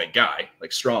 He's still a big guy,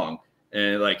 like strong.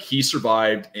 And like he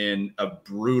survived in a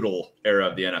brutal era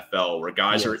of the NFL where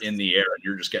guys are in the air and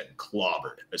you're just getting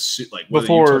clobbered.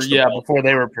 Before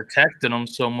they were protecting them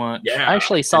so much. Yeah, I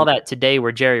actually saw that today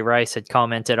where Jerry Rice had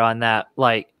commented on that.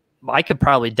 Like I could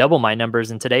probably double my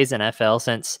numbers in today's NFL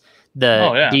since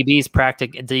the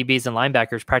DBs and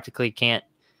linebackers practically can't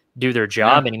do their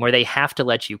job anymore. They have to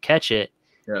let you catch it.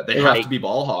 Yeah, they have to be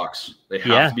ball hawks. They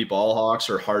have to be ball hawks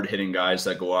or hard hitting guys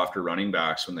that go after running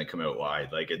backs when they come out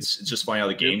wide. Like it's just funny how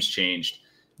the game's changed.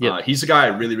 He's a guy I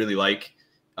really, really like.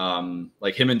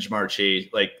 Like him and Jamar Chase.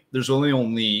 Like there's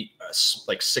only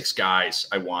like 6 guys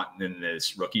I want in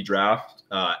this rookie draft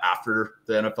after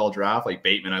the NFL draft. Like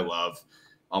Bateman, I love.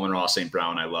 Amon-Ra St.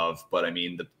 Brown, I love. But I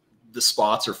mean the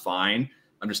spots are fine.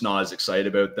 I'm just not as excited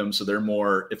about them. So they're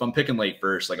more. If I'm picking late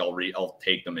first, like I'll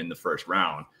take them in the first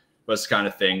round. But it's the kind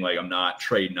of thing like I'm not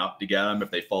trading up to get them. If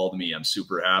they fall to me, I'm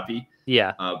super happy.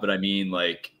 Yeah. But I mean,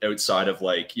 like outside of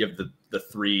like you have the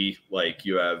 3, like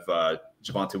you have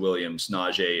Javonte Williams,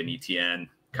 Najee, and Etienne,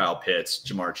 Kyle Pitts,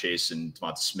 Jamar Chase, and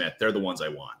Devonta Smith. They're the ones I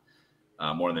want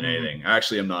more than anything.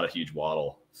 Actually, I'm not a huge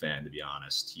Waddle fan, to be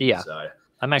honest.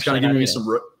 I'm actually kind of giving me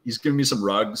some. He's giving me some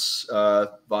Ruggs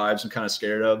vibes. I'm kind of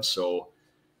scared of. So.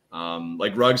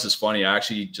 Like Ruggs is funny. I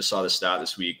actually just saw the stat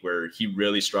this week where he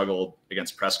really struggled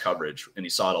against press coverage, and he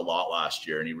saw it a lot last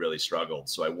year, and he really struggled.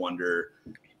 So I wonder,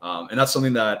 and that's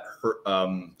something that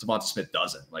Devonta Smith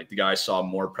doesn't. Like the guy saw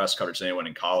more press coverage than anyone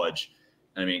in college.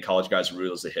 And I mean, college guys are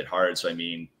ruthless; they hit hard. So I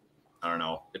mean, I don't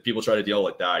know if people try to deal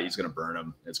with that, he's going to burn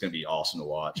them. It's going to be awesome to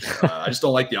watch. I just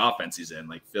don't like the offense he's in.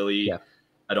 Like Philly,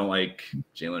 I don't like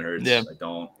Jalen Hurts.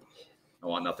 I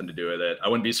want nothing to do with it. I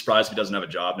wouldn't be surprised if he doesn't have a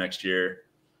job next year.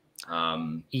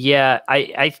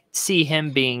 I see him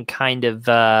being kind of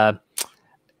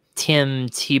Tim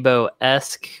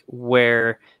Tebow-esque,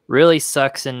 where really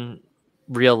sucks in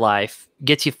real life,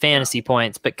 gets you fantasy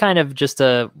points, but kind of just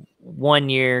a 1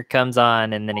 year comes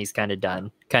on and then he's kind of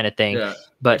done kind of thing.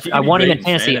 But I want him in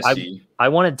fantasy. I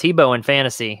wanted Tebow in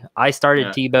fantasy. I started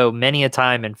Tebow many a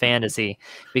time in fantasy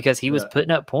because he was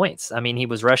putting up points. I mean, he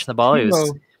was rushing the ball. He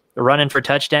was running for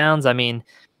touchdowns. I mean,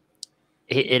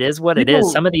 it is what it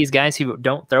is. Some of these guys who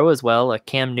don't throw as well, like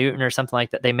Cam Newton or something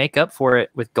like that, they make up for it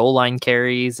with goal line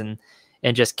carries and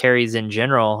just carries in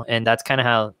general. And that's kind of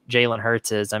how Jalen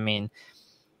Hurts is. I mean,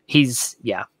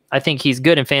 I think he's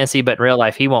good in fantasy, but in real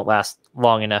life, he won't last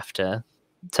long enough to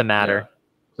matter. Yeah.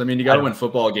 I mean, you got to win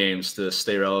football games to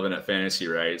stay relevant at fantasy,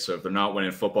 right? So if they're not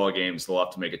winning football games, they'll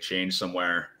have to make a change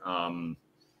somewhere.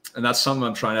 And that's something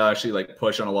I'm trying to actually like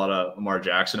push on a lot of Lamar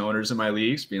Jackson owners in my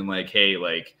leagues, being like, hey,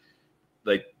 like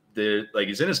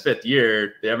he's in his 5th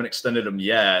year. They haven't extended him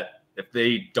yet. If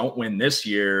they don't win this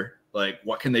year, like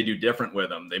what can they do different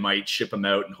with him? They might ship him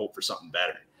out and hope for something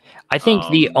better. I think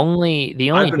the only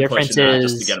difference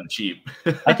is just to get him cheap.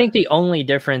 I think the only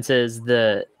difference is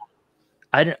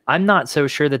I'm not so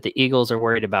sure that the Eagles are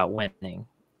worried about winning.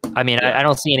 I mean, I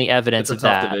don't see any evidence of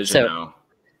that. Division now.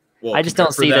 Well, I just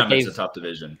don't see that it's a tough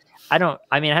division. I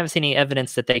haven't seen any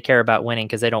evidence that they care about winning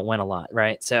because they don't win a lot,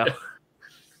 right? So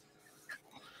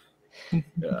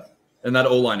yeah. And that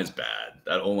O-line is bad.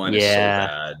 That O-line is so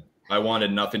bad. I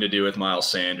wanted nothing to do with Miles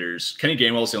Sanders. Kenny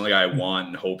Gainwell's the only guy I want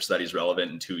in hopes that he's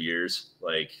relevant in 2 years.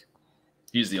 Like,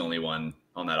 he's the only one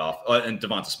on that off. And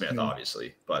Devonta Smith,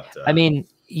 obviously. But the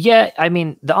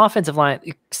offensive line,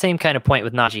 same kind of point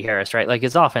with Najee Harris, right? Like,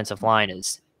 his offensive line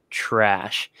is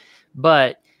trash.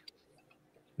 But,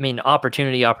 I mean,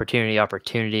 opportunity.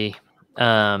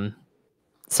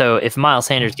 So if Miles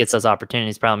Sanders gets those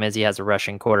opportunities, problem is he has a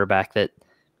rushing quarterback that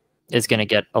is going to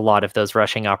get a lot of those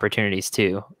rushing opportunities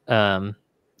too.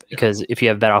 Because if you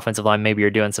have that offensive line, maybe you're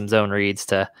doing some zone reads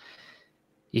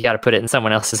you got to put it in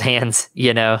someone else's hands,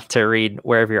 to read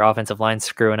wherever your offensive line's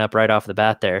screwing up right off the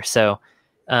bat there. So,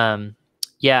 I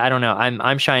don't know.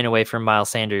 I'm shying away from Miles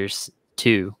Sanders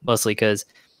too, mostly because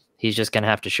he's just going to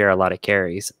have to share a lot of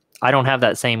carries. I don't have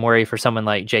that same worry for someone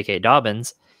like J.K.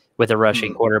 Dobbins with a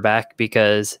rushing quarterback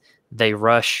because they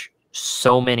rush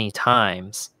so many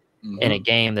times in a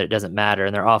game that it doesn't matter,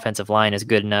 and their offensive line is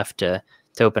good enough to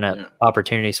open up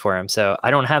opportunities for him. So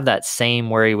I don't have that same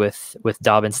worry with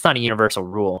Dobbins. It's not a universal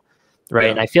rule, right?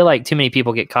 Yeah. And I feel like too many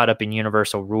people get caught up in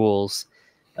universal rules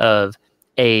of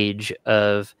age,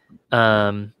 of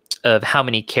how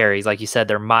many carries, like you said,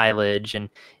 their mileage and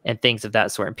things of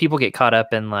that sort. And people get caught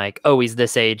up in like, oh, he's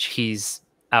this age, he's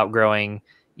outgrowing,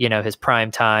 his prime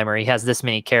time, or he has this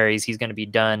many carries, he's going to be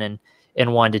done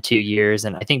in 1 to 2 years.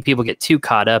 And I think people get too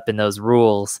caught up in those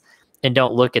rules and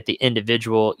don't look at the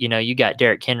individual. You got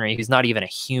Derrick Henry, who's not even a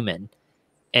human,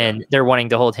 and they're wanting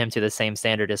to hold him to the same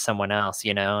standard as someone else.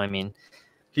 I mean,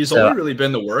 he's only really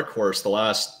been the workhorse the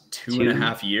last two and a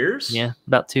half years. Yeah,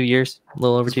 about 2 years, a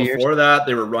little over 2 years. Before that,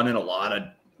 they were running a lot of,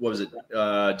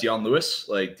 Deion Lewis?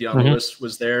 Like Deion Lewis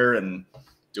was there and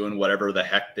doing whatever the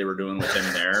heck they were doing with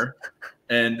him there.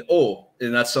 And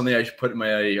that's something I should put in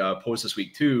my post this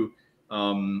week too.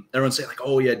 Everyone's saying like,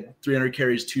 oh, he had 300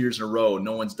 carries 2 years in a row.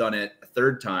 No one's done it a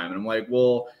third time. And I'm like,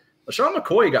 well, LaShawn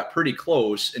McCoy got pretty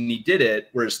close and he did it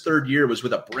where his third year was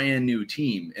with a brand new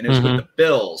team. And it was with the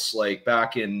Bills, like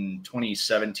back in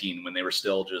 2017 when they were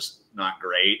still just not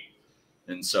great.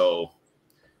 And so,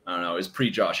 I don't know, it was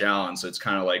pre-Josh Allen. So it's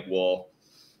kind of like, well,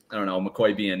 I don't know,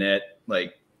 McCoy being it,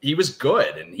 like he was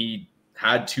good and he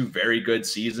had 2 very good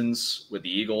seasons with the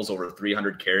Eagles, over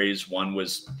 300 carries. One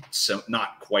was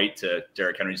not quite to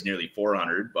Derrick Henry's nearly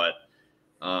 400, but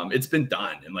it's been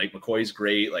done. And like McCoy's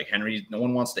great. Like Henry, no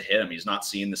one wants to hit him. He's not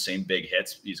seeing the same big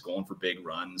hits. He's going for big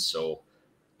runs. So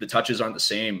the touches aren't the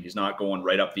same. He's not going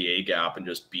right up the A gap and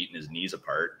just beating his knees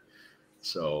apart.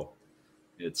 So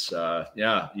it's,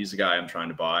 he's the guy I'm trying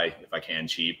to buy if I can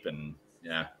cheap. And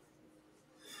I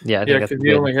think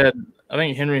he only had, I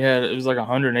think Henry had, it was like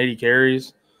 180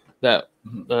 carries that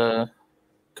a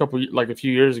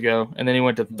few years ago, and then he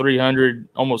went to 300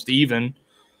 almost even,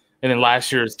 and then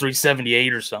last year it's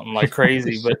 378 or something like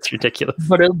crazy. But it's ridiculous.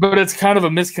 But it's kind of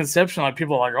a misconception. Like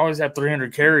people are like always have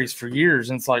 300 carries for years,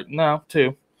 and it's like no,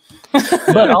 2.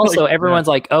 But also everyone's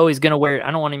like, oh, he's gonna wear.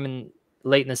 I don't want him in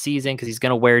late in the season because he's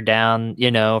gonna wear down,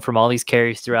 from all these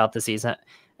carries throughout the season.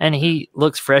 And he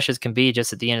looks fresh as can be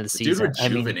just at the end of the season. Dude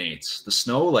rejuvenates. The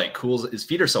snow like cools. His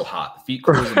feet are so hot. The feet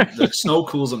cools him, the snow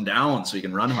cools him down so he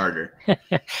can run harder.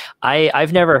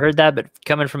 I've never heard that, but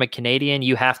coming from a Canadian,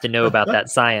 you have to know about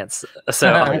that science.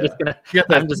 So I'm just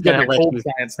gonna let you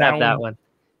have that one.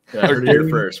 Yeah, heard it here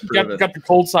first. Got the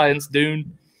cold science,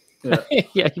 Dune. Yeah,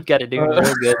 yeah, you've got to do it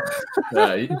real good.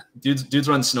 Yeah, dudes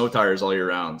run snow tires all year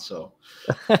round. So.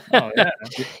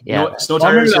 Yeah. Snow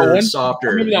tires are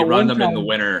softer. You run them in the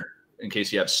winter in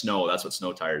case you have snow. That's what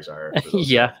snow tires are.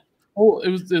 Yeah. Well, it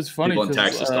was funny. People in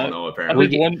Texas don't know apparently.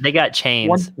 They got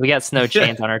chains. We got snow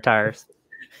chains on our tires.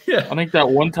 Yeah. I think that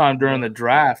one time during the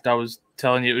draft, I was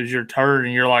telling you it was your turn,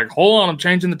 and you're like, "Hold on, I'm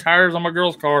changing the tires on my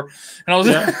girl's car," and I was,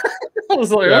 I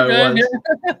was like, "Okay."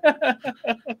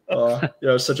 Yeah, it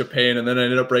was such a pain, and then I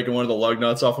ended up breaking one of the lug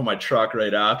nuts off of my truck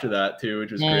right after that too,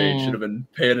 which was great. Should have been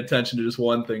paying attention to just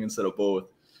one thing instead of both.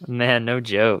 Man, no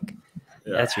joke.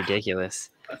 Yeah. That's ridiculous,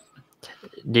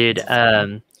 dude.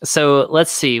 So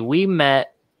let's see. We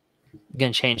met. I'm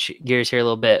gonna change gears here a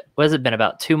little bit. What has it been,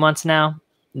 about 2 months now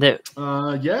that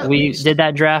we did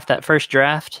that draft, that first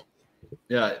draft?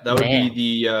 Yeah, that would be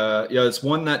the it's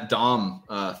one that Dom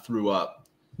threw up.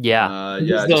 Yeah.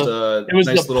 It was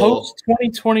the post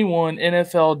 2021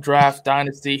 NFL Draft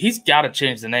Dynasty. He's got to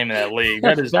change the name of that league.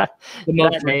 That is the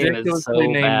most ridiculously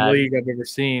named league I've ever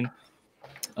seen.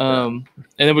 And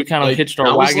then we kind of hitched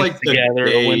our wagons together.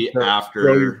 The day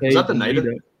after. Was that the night of?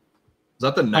 Was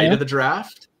that the night of the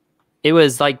draft? It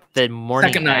was like the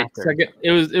morning second night. after.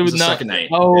 It was the not, second night.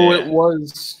 Oh, it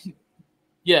was.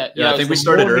 Yeah, I think we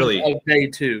started early. Of day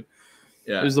 2.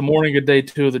 Yeah, it was the morning of day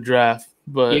 2 of the draft.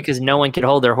 But because no one could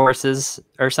hold their horses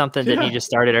or something. Didn't you just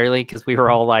start it early? Because we were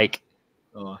all like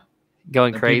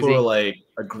going crazy. People were like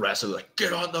aggressive, like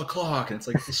get on the clock, and it's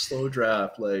like the slow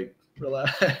draft, like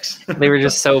relax. They were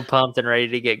just so pumped and ready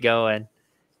to get going.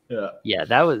 Yeah,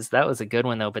 that was a good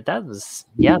one though. But that was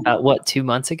about what, 2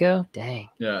 months ago? Dang.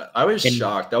 Yeah, I was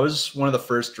shocked. That was one of the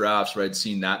first drafts where I'd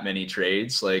seen that many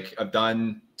trades. Like I've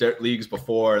done leagues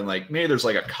before, and like maybe there's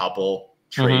like a couple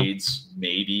trades,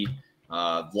 maybe.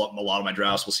 A lot of my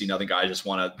drafts will see nothing. Guys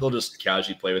they'll just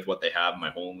casually play with what they have in my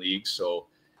home league. So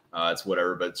it's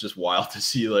whatever, but it's just wild to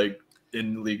see like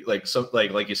in the league, like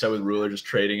like you said with Ruler just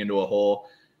trading into a hole.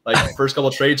 Like first couple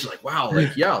of trades, you're like, wow,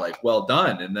 like well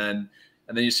done. And then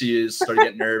you see you start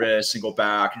getting nervous and go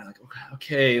back and you're like,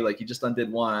 okay, like you just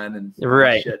undid one and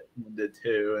shit, did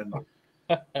two. And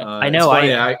I know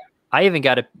I even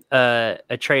got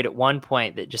a trade at one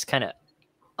point that just kind of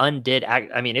undid.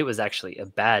 I mean, it was actually a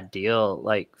bad deal,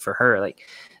 like for her. Like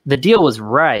the deal was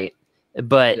right,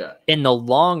 but in the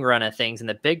long run of things, in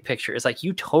the big picture, it's like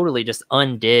you totally just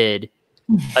undid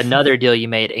another deal you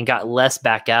made and got less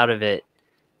back out of it.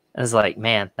 I was like,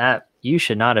 man, that you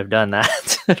should not have done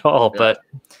that at all. But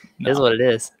it is what it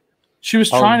is. She was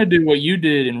trying to do what you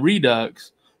did in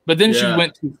Redux, but then she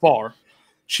went too far.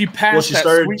 She passed.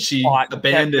 She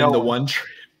abandoned the one trade.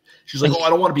 She's like, oh, I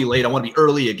don't want to be late. I want to be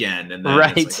early again. And then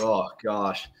it's like, oh,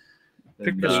 gosh.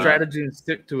 Pick the strategy and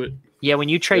stick to it. Yeah, when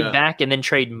you trade back and then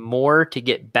trade more to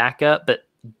get back up, but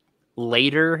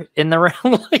later in the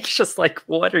round, like, just like,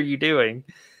 what are you doing?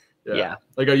 Yeah.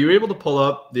 Like, are you able to pull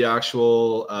up the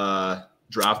actual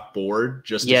draft board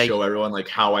just to show everyone, like,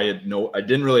 how I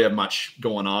didn't really have much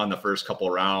going on the first couple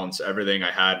of rounds. Everything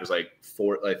I had was, like,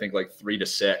 3 to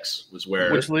 6 was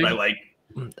where I, like –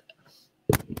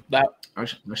 that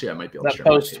actually, I might be able to share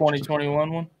post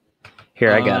 2021 one.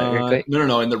 Here, I got it. Real quick.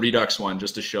 No, in the Redux one,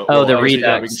 just to show. Oh, the Redux.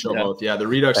 Yeah, we can show both. Yeah, the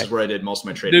Redux is where I did most of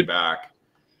my trading back.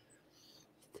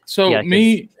 So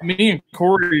me and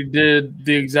Corey did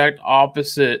the exact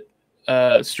opposite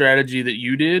strategy that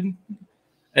you did,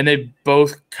 and they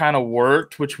both kind of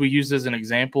worked, which we used as an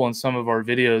example in some of our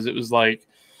videos. It was like,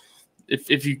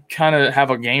 if you kind of have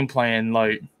a game plan,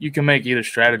 like you can make either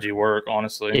strategy work,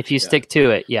 honestly. If you stick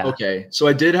to it, Okay, so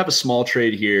I did have a small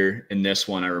trade here in this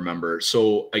one, I remember.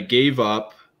 So I gave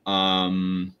up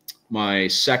my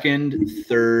second,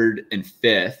 third, and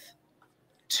fifth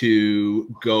to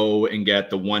go and get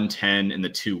the 110 and the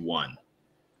 2-1.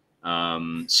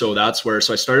 So that's where,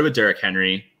 so I started with Derrick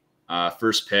Henry,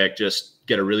 first pick, just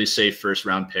get a really safe first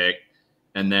round pick.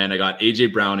 And then I got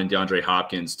AJ Brown and DeAndre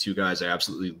Hopkins, 2 guys I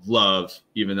absolutely love,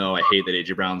 even though I hate that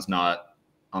AJ Brown's not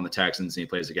on the Texans and he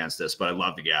plays against us, but I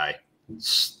love the guy.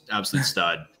 Absolute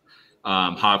stud.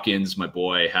 Hopkins, my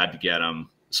boy, had to get him.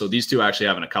 So these two actually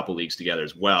have in a couple leagues together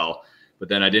as well. But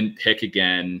then I didn't pick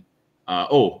again. I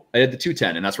had the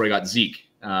 210, and that's where I got Zeke.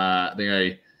 I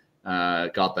think I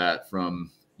got that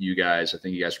from you guys. I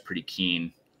think you guys are pretty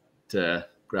keen to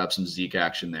grab some Zeke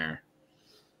action there.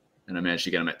 And I managed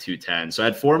to get him at 210. So I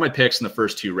had 4 of my picks in the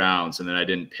first 2 rounds, and then I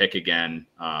didn't pick again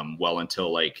well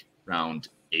until like round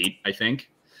 8, I think.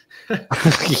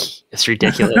 It's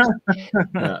ridiculous.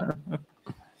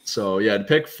 So yeah, to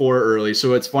pick 4 early.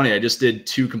 So it's funny. I just did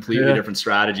 2 completely different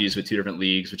strategies with 2 different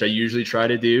leagues, which I usually try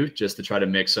to do just to try to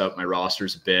mix up my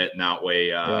rosters a bit. And that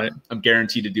way I'm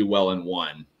guaranteed to do well in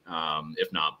one,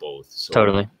 if not both. So,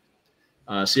 totally.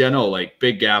 So yeah, no, like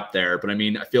big gap there, but I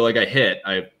mean, I feel like I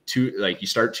have 2, like you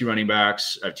start 2 running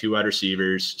backs, I have 2 wide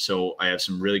receivers. So I have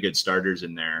some really good starters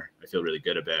in there. I feel really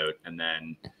good about. And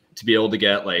then to be able to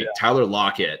get like Tyler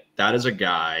Lockett, that is a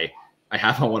guy I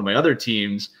have on one of my other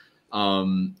teams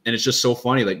And it's just so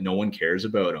funny, like no one cares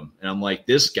about him. And I'm like,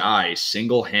 this guy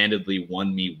single-handedly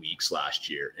won me weeks last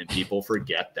year, and people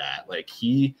forget that. Like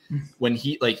people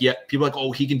are like,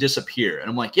 oh, he can disappear, and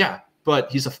I'm like, yeah,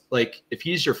 but he's if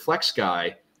he's your flex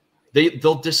guy,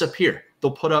 they'll disappear.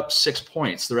 They'll put up 6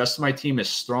 points. The rest of my team is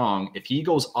strong. If he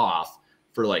goes off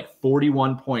for like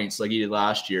 41 points like he did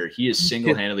last year, he is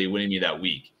single-handedly winning me that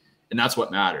week, and that's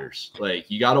what matters.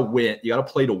 Like you got to win. You got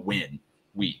to play to win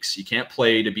weeks. You can't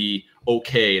play to be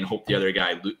okay and hope the other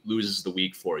guy loses the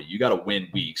week for you. You got to win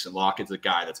weeks, and Lockett's the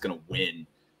guy that's going to win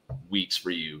weeks for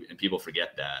you, and people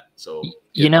forget that. So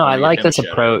I like this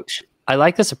approach. I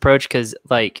like this approach because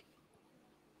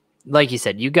like you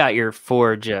said, you got your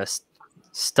 4 just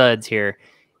studs here,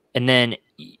 and then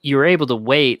you were able to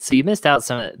wait, so you missed out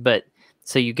some of it, but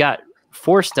so you got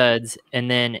 4 studs,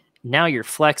 and then now your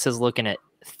flex is looking at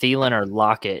Thielen or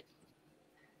Lockett.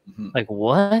 Like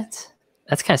what?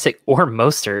 That's kind of sick. Or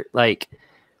Mostert. Like,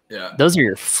 yeah, those are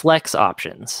your flex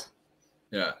options.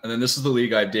 Yeah, and then this is the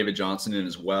league I have David Johnson in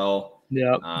as well.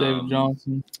 Yeah, David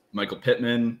Johnson, Michael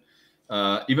Pittman,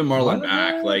 even Marlon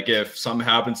Mack. Like if something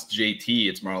happens to JT,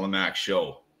 it's Marlon Mack's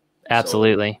show.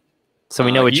 Absolutely. So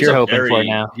we know what you're hoping for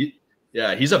now.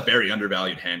 He's a very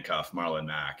undervalued handcuff, Marlon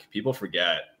Mack. People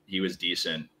forget he was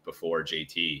decent before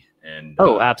JT. And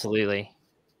absolutely.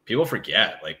 People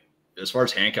forget, like, as far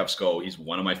as handcuffs go, he's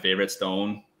one of my favorites.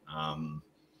 Stone,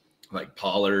 like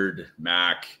Pollard,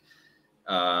 Mack,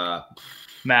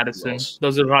 Madison.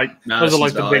 Those are like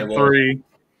the big 3.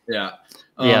 Yeah.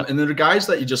 And then there are guys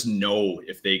that you just know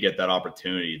if they get that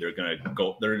opportunity,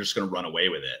 they're just gonna run away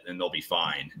with it and they'll be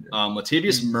fine.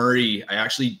 Latavius Murray, I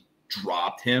actually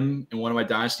dropped him in one of my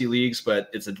dynasty leagues, but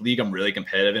it's a league I'm really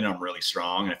competitive in. I'm really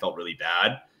strong, and I felt really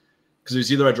bad because it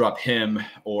was either I drop him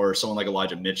or someone like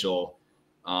Elijah Mitchell.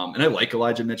 And I like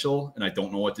Elijah Mitchell, and I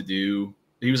don't know what to do.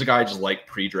 He was a guy I just like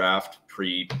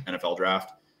pre-NFL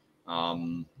draft.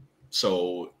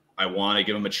 So I want to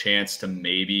give him a chance to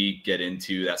maybe get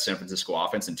into that San Francisco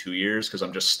offense in 2 years because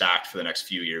I'm just stacked for the next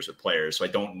few years with players. So I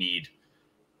don't need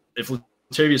 – if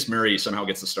Latavius Murray somehow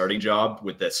gets the starting job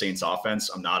with that Saints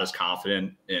offense, I'm not as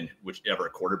confident in whichever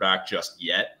quarterback just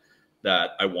yet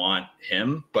that I want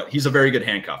him. But he's a very good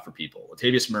handcuff for people.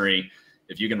 Latavius Murray –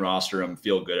 if you can roster him,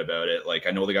 feel good about it. Like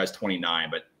I know the guy's 29,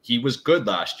 but he was good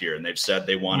last year, and they've said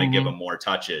they want to give him more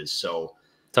touches. So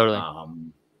totally,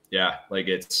 like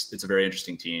it's a very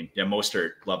interesting team. Yeah,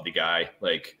 Mostert, love the guy.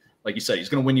 Like you said, he's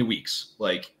going to win you weeks.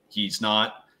 Like he's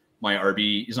not my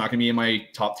RB. He's not going to be in my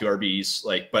top 2 RBs.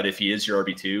 Like, but if he is your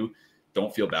RB2,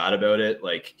 don't feel bad about it.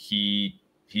 Like he's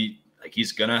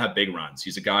going to have big runs.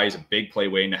 He's a guy. He's a big play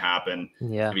waiting to happen.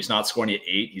 Yeah. If he's not scoring you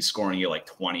 8, he's scoring you like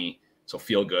 20. So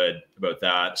feel good about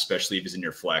that, especially if he's in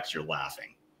your flex, you're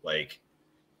laughing. Like,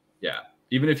 yeah,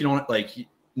 even if you don't like,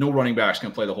 no running back's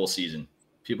going to play the whole season.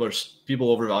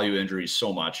 People overvalue injuries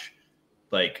so much.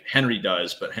 Like Henry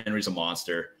does, but Henry's a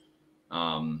monster.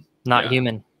 Not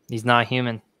human. He's not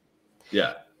human.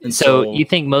 Yeah. And so you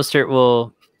think Mostert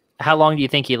will, how long do you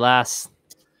think he lasts?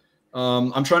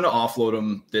 I'm trying to offload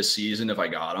him this season if I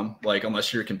got him. Like,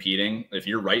 unless you're competing, if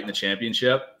you're right in the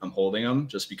championship, I'm holding him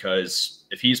just because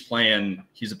if he's playing,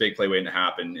 he's a big play waiting to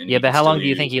happen. And but how long do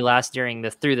you think he lasts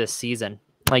through this season?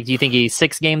 Like, do you think he's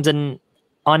 6 games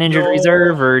on injured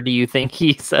reserve, or do you think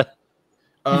he's?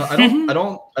 I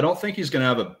don't think he's gonna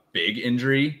have a big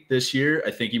injury this year.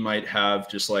 I think he might have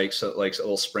just like a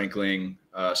little sprinkling,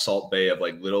 Salt Bay of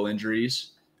like little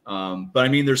injuries. But I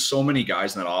mean, there's so many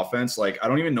guys in that offense. Like, I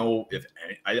don't even know if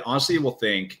I honestly will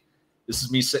think this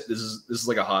is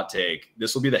like a hot take.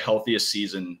 This will be the healthiest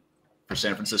season for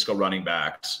San Francisco running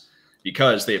backs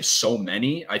because they have so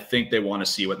many. I think they want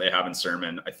to see what they have in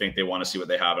Sermon. I think they want to see what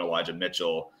they have in Elijah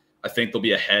Mitchell. I think they'll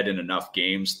be ahead in enough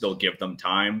games. They'll give them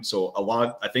time. So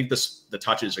I think the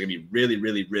touches are gonna be really,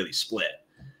 really, really split.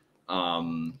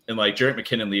 And like Jarrett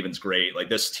McKinnon-Leven's great. Like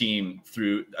this team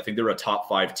I think they were a top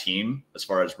 5 team as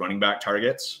far as running back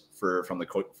targets from the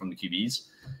QBs.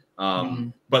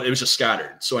 But it was just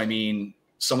scattered. So, I mean,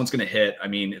 someone's going to hit. I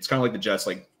mean, it's kind of like the Jets,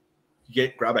 like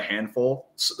grab a handful.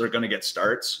 So they're going to get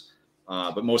starts.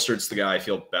 But Mostert's the guy I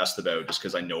feel best about just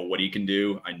because I know what he can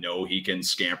do. I know he can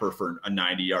scamper for a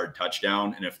 90-yard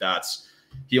touchdown. And if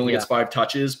he only gets 5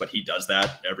 touches, but he does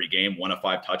that every game, 1 of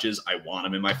 5 touches, I want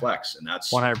him in my flex. And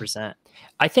that's 100%.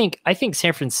 I think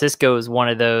San Francisco is one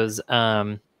of those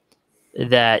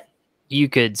that you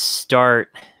could start.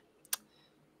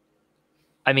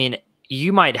 I mean,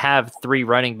 you might have 3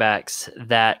 running backs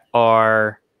that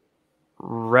are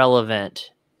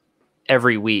relevant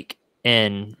every week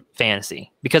in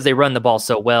fantasy because they run the ball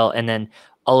so well. And then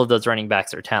all of those running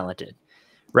backs are talented.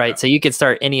 Right. Yeah. So you could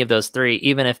start any of those 3,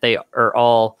 even if they are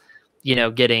all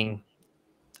getting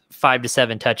 5 to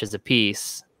 7 touches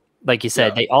apiece, like you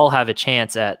said, they all have a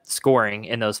chance at scoring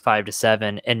in those 5 to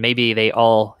 7, and maybe they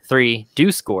all 3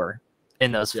 do score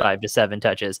in those 5 to 7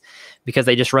 touches because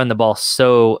they just run the ball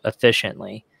so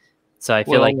efficiently. So I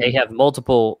feel like they have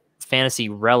multiple fantasy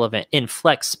relevant in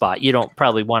flex spot. You don't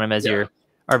probably want them as your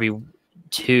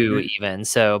RB2 even.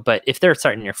 So, but if they're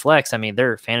starting your flex, I mean,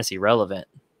 they're fantasy relevant.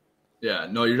 Yeah,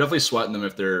 no, you're definitely sweating them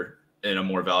if they're in a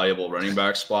more valuable running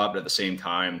back spot, but at the same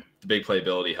time, the big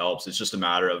playability helps. It's just a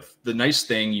matter of the nice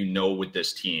thing, with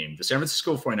this team, the San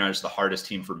Francisco 49ers is the hardest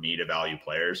team for me to value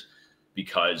players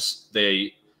because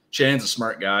Shannon's a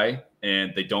smart guy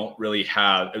and they don't really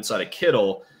have, outside of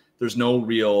Kittle, there's no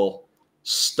real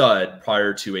stud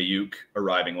prior to Ayuk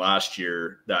arriving last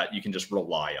year that you can just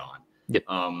rely on. Yep.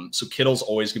 So Kittle's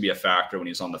always going to be a factor when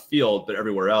he's on the field, but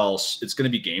everywhere else, it's going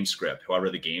to be game script. However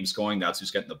the game's going, that's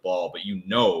who's getting the ball. But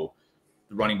the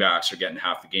running backs are getting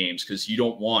half the games because you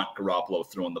don't want Garoppolo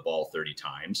throwing the ball 30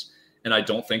 times. And I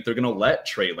don't think they're going to let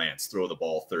Trey Lance throw the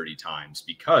ball 30 times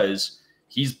because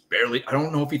I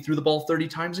don't know if he threw the ball 30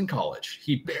 times in college.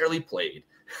 He barely played.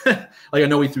 I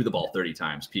know he threw the ball 30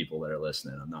 times, people that are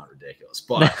listening. I'm not ridiculous,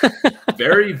 but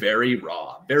very, very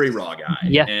raw guy.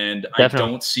 Yeah, and definitely. I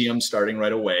don't see him starting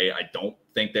right away. I don't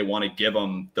think they want to give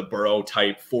him the Burrow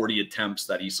type 40 attempts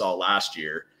that he saw last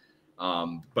year.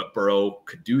 But Burrow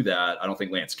could do that. I don't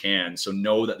think Lance can. So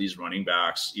know that these running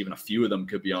backs, even a few of them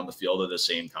could be on the field at the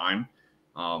same time.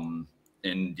 I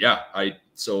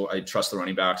trust the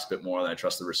running backs a bit more than I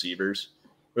trust the receivers.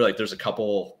 There's a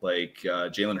couple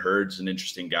Jalen Hurd's an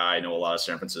interesting guy. I know a lot of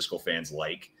San Francisco fans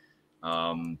like.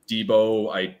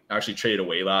 Debo, I actually traded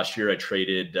away last year. I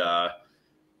traded, I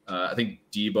think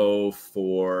Debo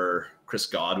for Chris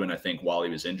Godwin, I think, while he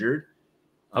was injured.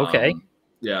 Okay.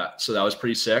 So that was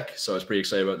pretty sick. So I was pretty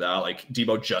excited about that.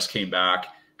 Debo just came back,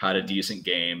 had a decent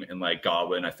game, and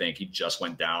Godwin, I think he just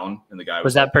went down, and the guy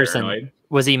was that person. Paranoid.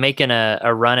 Was he making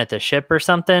a run at the ship or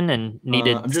something and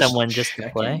needed someone just to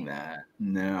play? That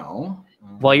now.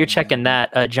 While you're checking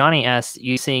that, Johnny asked,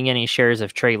 "You seeing any shares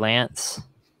of Trey Lance?"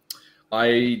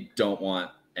 I don't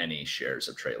want any shares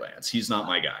of Trey Lance. He's not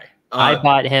my guy. I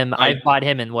bought him. I've bought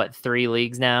him in 3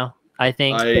 leagues now. I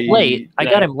think late. I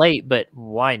got him late, but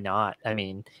why not? I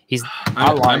mean,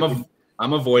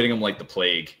 I'm avoiding him like the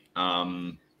plague.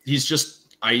 He's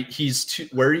just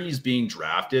where he's being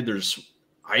drafted.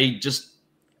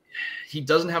 He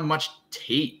doesn't have much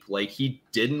tape. He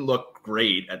didn't look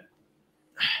great at.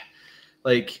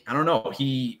 I don't know.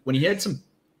 When he had some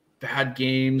bad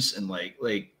games and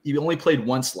he only played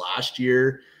once last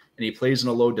year and he plays in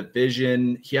a low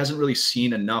division. He hasn't really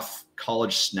seen enough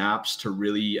college snaps to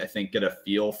really, I think, get a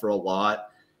feel for a lot.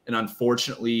 And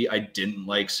unfortunately, I didn't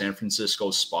like San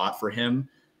Francisco's spot for him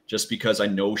just because I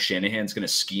know Shanahan's going to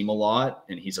scheme a lot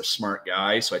and he's a smart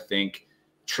guy. So I think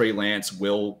Trey Lance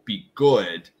will be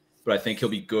good, but I think he'll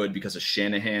be good because of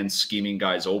Shanahan scheming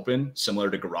guys open,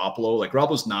 similar to Garoppolo.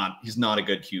 He's not a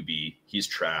good QB. He's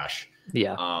trash.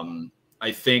 Yeah.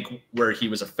 I think where he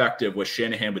was effective was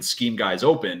Shanahan would scheme guys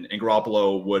open and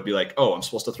Garoppolo would be like, oh, I'm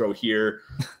supposed to throw here.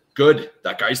 Good.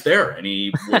 That guy's there. And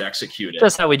he would execute it.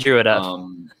 That's how we drew it up.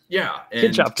 Yeah. And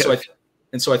good job, coach.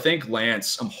 So I think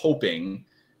Lance, I'm hoping,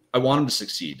 I want him to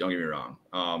succeed. Don't get me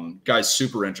wrong. Guy's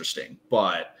super interesting,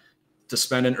 but to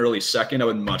spend an early second, I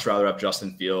would much rather have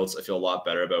Justin Fields. I feel a lot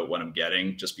better about what I'm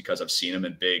getting just because I've seen him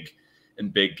in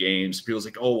big games. People's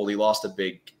like, oh, well, he lost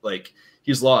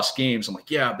he's lost games. I'm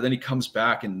like, yeah, but then he comes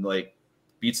back and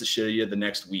beats the shit out of you the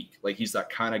next week. He's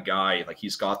that kind of guy.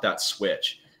 He's got that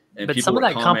switch. And but some of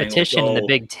that competition in the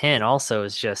Big Ten also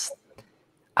is just,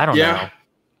 I don't know.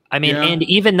 I mean, and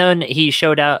even though he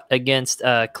showed out against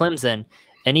Clemson,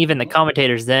 and even the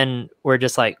commentators then were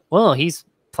just like, well, he's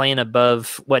playing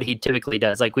above what he typically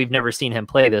does. We've never seen him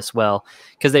play this well,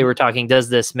 because they were talking, does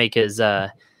this make his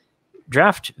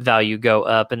draft value go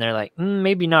up? And they're like,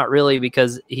 maybe not really,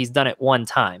 because he's done it one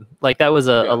time. That was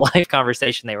a live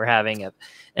conversation they were having.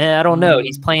 And I don't know.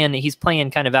 He's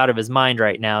playing kind of out of his mind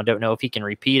right now. Don't know if he can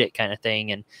repeat it, kind of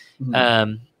thing. And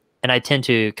and I tend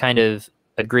to kind of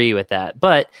agree with that.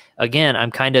 But again,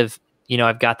 I'm kind of,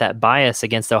 I've got that bias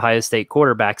against Ohio State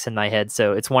quarterbacks in my head.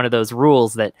 So it's one of those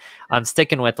rules that I'm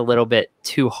sticking with a little bit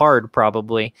too hard,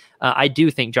 probably. I do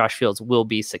think Josh Fields will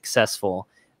be successful.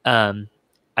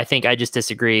 I think I just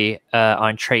disagree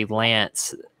on Trey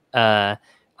Lance.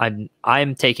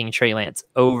 I'm taking Trey Lance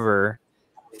over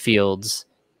Fields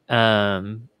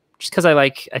just because I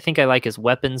think I like his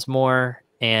weapons more,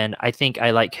 and I think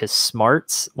I like his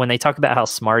smarts. When they talk about how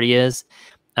smart he is,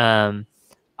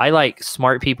 I like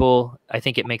smart people. I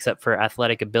think it makes up for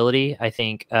athletic ability. I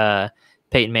think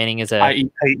Peyton Manning is i.e.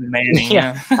 Peyton Manning.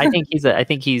 yeah, I think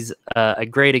he's a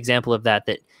great example of that.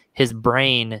 That his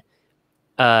brain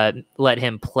let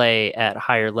him play at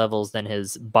higher levels than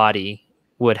his body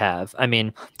would have. I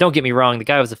mean, don't get me wrong, the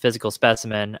guy was a physical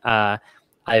specimen. I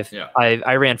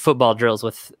ran football drills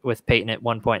with Peyton at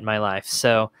one point in my life,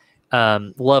 so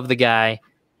love the guy,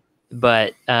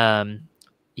 but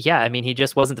yeah, I mean, he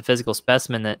just wasn't the physical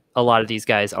specimen that a lot of these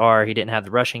guys are. He didn't have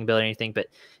the rushing ability or anything, but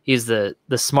he's the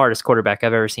smartest quarterback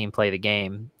I've ever seen play the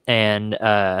game, and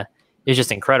it's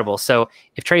just incredible. So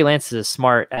if Trey Lance is as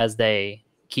smart as they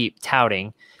keep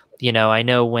touting, you know, I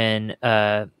know when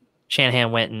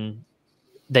Shanahan went and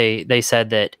they said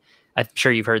that, I'm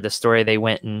sure you've heard this story, they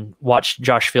went and watched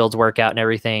Josh Fields work out and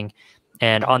everything,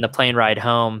 and on the plane ride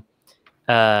home,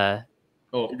 the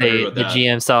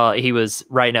GM saw he was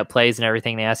writing up plays and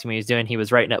everything. They asked him what he was doing. He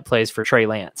was writing up plays for Trey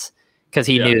Lance because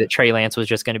he knew that Trey Lance was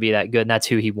just going to be that good, and that's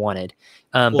who he wanted.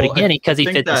 But again, because he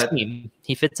fits the scheme.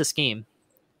 He fits a scheme.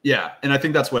 Yeah, and I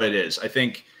think that's what it is. I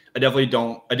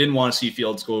didn't want to see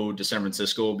Fields go to San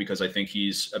Francisco because I think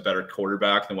he's a better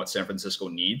quarterback than what San Francisco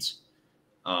needs.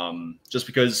 Just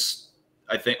because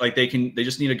I think they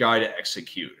just need a guy to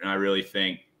execute, and I really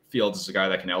think Fields is a guy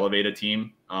that can elevate a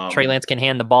team. Trey Lance can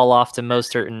hand the ball off to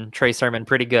Mostert and Trey Sermon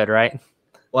pretty good, right?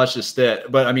 Well, that's just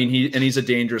it. But I mean, he's a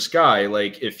dangerous guy.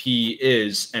 Like, if he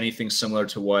is anything similar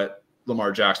to what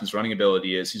Lamar Jackson's running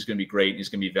ability is, he's going to be great. And he's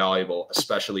going to be valuable,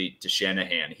 especially to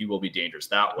Shanahan. He will be dangerous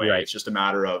that way. Right. It's just a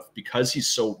matter of, because he's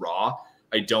so raw,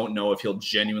 I don't know if he'll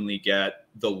genuinely get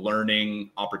the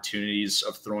learning opportunities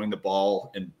of throwing the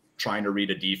ball and trying to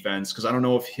read a defense. Because I don't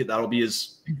know if that'll be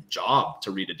his job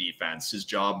to read a defense. His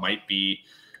job might be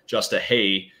just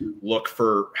look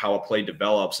for how a play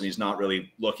develops, and he's not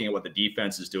really looking at what the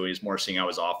defense is doing. He's more seeing how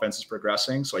his offense is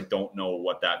progressing. So I don't know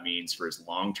what that means for his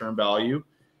long-term value.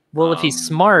 Well, if he's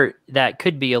smart, that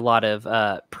could be a lot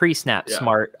of pre-snap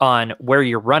smart on where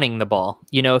you're running the ball.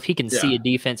 You know, if he can see a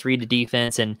defense, read a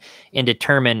defense, and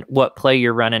determine what play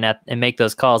you're running at and make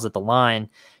those calls at the line,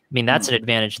 I mean, that's an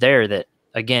advantage there that,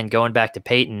 again, going back to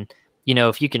Peyton, you know,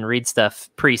 if you can read stuff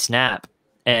pre-snap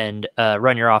and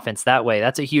run your offense that way,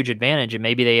 that's a huge advantage. And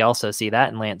maybe they also see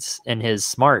that in Lance and his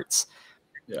smarts.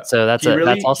 Yeah. So that's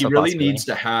also he really needs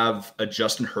to have a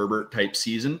Justin Herbert type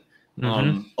season.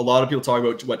 A lot of people talk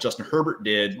about what Justin Herbert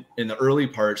did in the early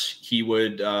parts. He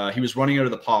was running out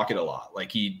of the pocket a lot.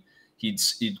 Like he'd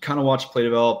kind of watch play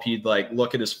develop. He'd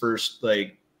look at his first,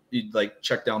 he'd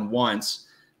check down once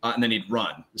and then he'd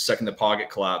run the second the pocket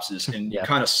collapses. And you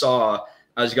kind of saw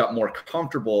as he got more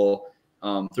comfortable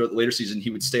throughout the later season, he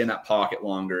would stay in that pocket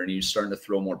longer and he was starting to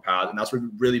throw more pads. And that's where it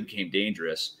really became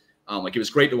dangerous. It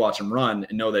was great to watch him run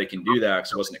and know that he can do that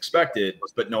because it wasn't expected,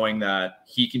 but knowing that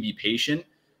he can be patient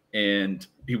and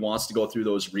he wants to go through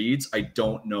those reads, I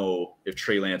don't know if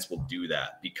Trey Lance will do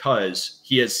that because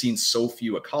he has seen so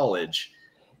few at college.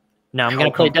 Now I'm going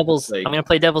to play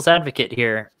devil's advocate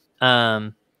here.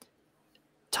 Tom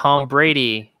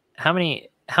Brady, how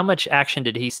much action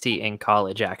did he see in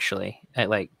college actually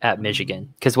at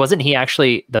Michigan? Because wasn't he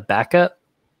actually the backup?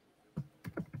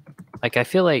 I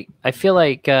feel like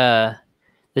this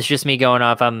is just me going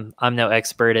off. I'm no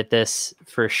expert at this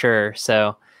for sure.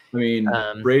 So I mean,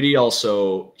 Brady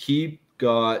also, he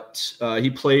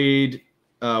played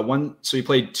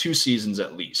 2 seasons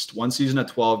at least. 1 season at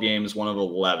 12 games, one of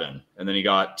 11. And then he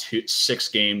got 6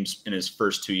 games in his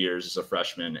first 2 years as a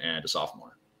freshman and a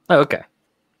sophomore. Oh, okay.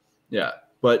 Yeah.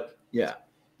 But yeah.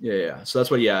 So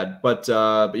that's what he had. But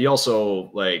he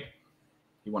also,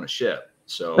 he won a ship.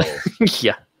 So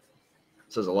yeah.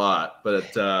 Says a lot.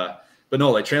 But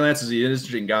no, Trey Lance is an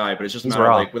interesting guy, but it's just a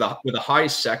matter of, with a high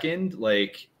second,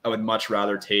 I would much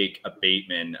rather take a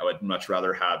Bateman. I would much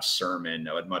rather have Sermon.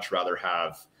 I would much rather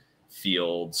have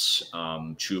Fields,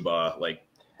 Chuba.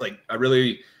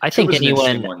 I think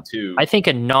anyone. I think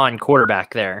a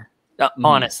non-quarterback there.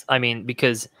 Honest, I mean,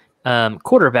 because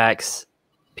quarterbacks,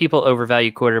 people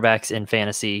overvalue quarterbacks in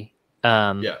fantasy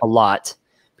a lot.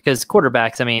 Because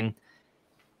quarterbacks, I mean,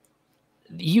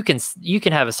 you can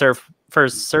have a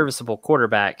first serviceable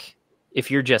quarterback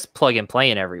if you're just plug and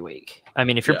playing every week. I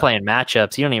mean, if you're playing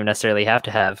matchups, you don't even necessarily have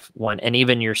to have one, and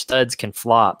even your studs can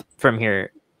flop from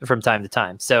time to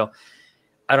time. So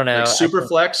I don't know.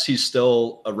 Superflex, he's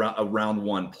still a round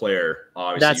 1 player.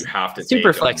 Obviously, you have to.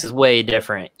 Superflex is way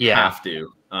different. Yeah, have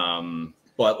to.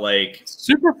 But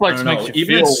Superflex makes you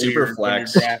even feel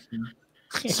Superflex.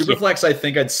 Superflex, I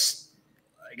think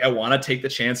I want to take the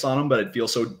chance on him, but it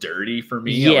feels so dirty for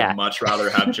me. Yeah. I would much rather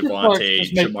have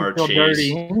Javonte, Jamar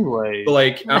Chase. Anyway. But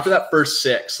like after that first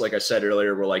 6, like I said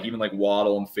earlier, we're like even like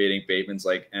Waddle and fading Bateman's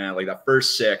like like that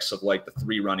first 6 of like the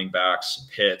 3 running backs,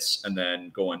 Pitts, and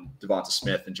then going Devonta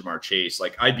Smith and Jamar Chase.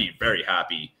 Like I'd be very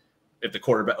happy if the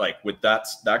quarterback like with that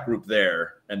group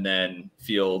there, and then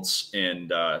Fields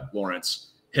and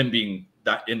Lawrence, him being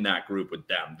that in that group with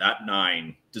them. That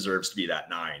 9 deserves to be that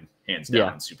 9, hands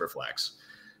down, super flex.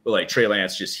 But like Trey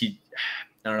Lance,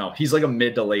 I don't know. He's like a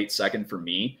mid to late second for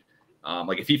me.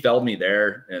 Like if he felled me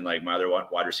there and like my other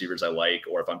wide receivers I like,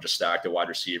 or if I'm just stacked at wide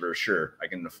receiver, sure, I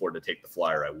can afford to take the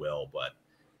flyer. I will. But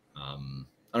I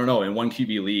don't know. In 1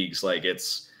 QB leagues, like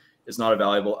it's not a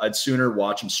valuable. I'd sooner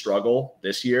watch him struggle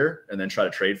this year and then try to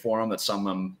trade for him. That's something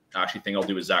I'm actually think I'll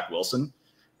do with Zach Wilson.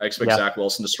 I expect Zach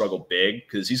Wilson to struggle big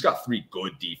because he's got 3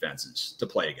 good defenses to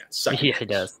play against. He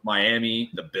does. Miami,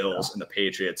 the Bills, and the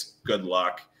Patriots. Good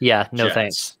luck. Yeah, no Jets.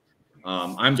 Thanks.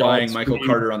 I'm buying Michael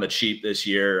Carter on the cheap this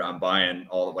year. I'm buying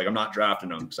I'm not drafting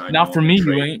him because I not for me.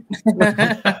 You ain't.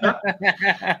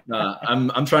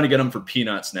 I'm trying to get him for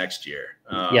peanuts next year.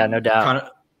 Yeah, no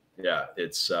doubt.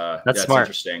 It's smart. It's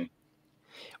interesting.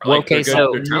 Okay,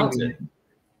 they're talented.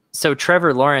 So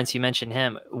Trevor Lawrence, you mentioned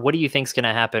him. What do you think is going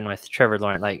to happen with Trevor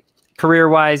Lawrence? Like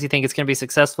career-wise, you think it's going to be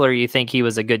successful, or you think he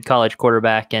was a good college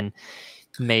quarterback and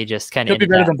may just kind of be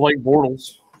better than Blake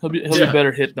Bortles? He'll be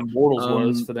better hit than Bortles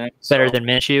was for them. Better than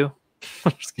Minshew?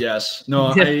 Yes. No,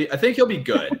 I think he'll be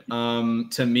good.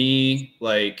 To me,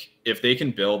 like if they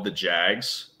can build the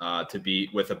Jags to be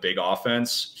with a big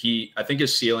offense, I think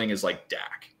his ceiling is like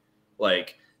Dak.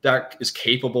 Like Dak is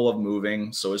capable of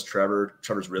moving. So is Trevor.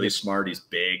 Trevor's really smart. He's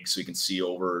big, so he can see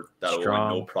over that line,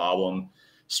 no problem.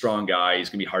 Strong guy. He's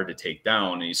gonna be hard to take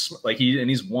down. And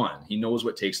he's won. He knows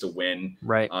what it takes to win.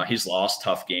 Right. He's lost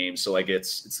tough games. So like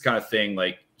it's the kind of thing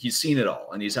like he's seen it all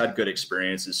and he's had good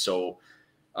experiences. So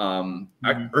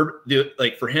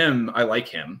like for him, I like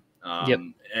him.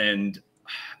 And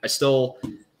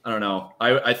I don't know.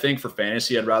 I think for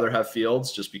fantasy, I'd rather have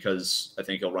Fields just because I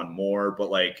think he'll run more. But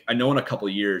like, I know in a couple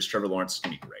of years, Trevor Lawrence is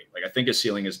gonna be great. Like, I think his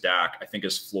ceiling is Dak. I think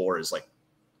his floor is like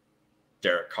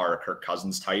Derek Carr, Kirk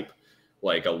Cousins type,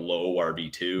 like a low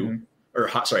RB2 or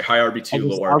high RB2,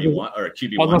 low RB1 or a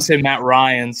QB1. I was gonna say Matt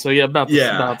Ryan. So about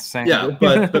the same. Yeah,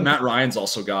 but Matt Ryan's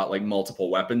also got like multiple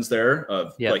weapons there.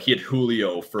 Like he had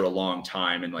Julio for a long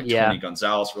time and like Tony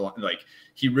Gonzalez for like.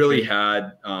 He really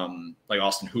had like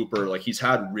Austin Hooper, like he's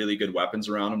had really good weapons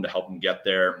around him to help him get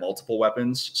there. Multiple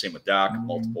weapons. Same with Dak,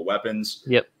 multiple weapons.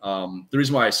 Yep. The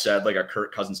reason why I said like a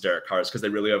Kirk Cousins, Derek Carr is because they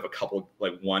really have a couple,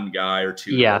 like one guy or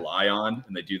two to rely on,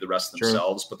 and they do the rest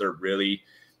themselves. But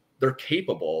they're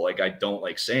capable. Like I don't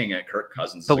like saying it. Kirk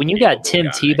Cousins. But when you got Tim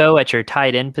Tebow at your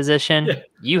tight end position,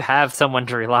 you have someone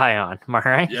to rely on. Am I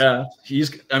right? Yeah,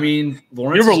 Lawrence.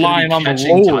 You're relying on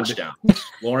the Lord. Touchdowns.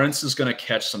 Lawrence is going to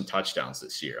catch some touchdowns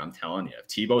this year. I'm telling you, if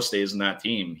Tebow stays in that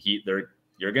team,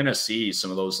 you're going to see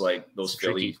some of those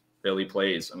Philly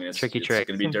plays. I mean, it's going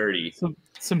to be dirty.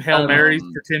 Some Hail Marys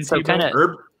for Tim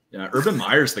Tebow. Urban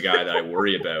Meyer's the guy that I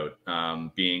worry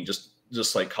about being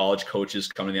just like college coaches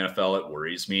coming to the NFL. It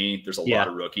worries me. There's a lot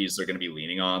of rookies they're going to be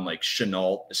leaning on. Like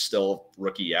Chenault is still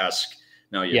rookie-esque.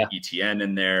 Now you have ETN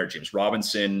in there, James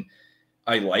Robinson.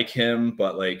 I like him,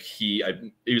 but like he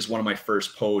was one of my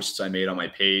first posts I made on my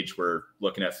page where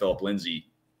looking at Philip Lindsay.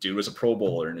 Dude was a Pro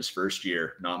Bowler in his first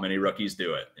year. Not many rookies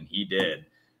do it, and he did.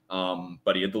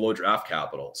 But he had the low draft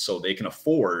capital, so they can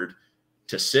afford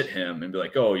to sit him and be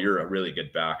like, oh, you're a really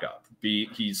good backup.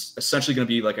 He's essentially going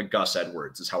to be like a Gus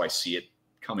Edwards is how I see it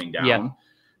coming down.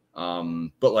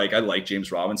 But like, I like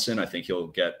James Robinson. I think he'll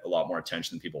get a lot more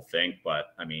attention than people think, but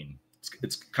I mean,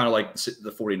 it's kind of like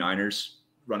the 49ers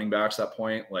running backs at that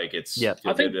point. Like I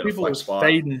think people are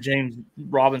fading James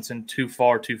Robinson too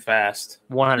far, too fast.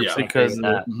 100% because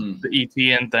of the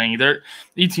ETN thing.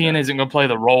 ETN isn't going to play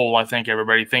the role I think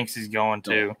everybody thinks he's going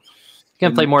to. He's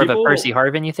going to play more of a Percy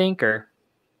Harvin, you think, or?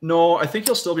 No, I think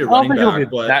he'll still be a running back.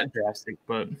 He'll be that drastic,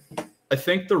 but I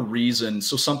think the reason,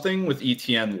 so something with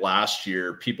ETN last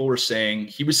year, people were saying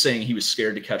he was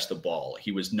scared to catch the ball.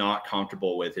 He was not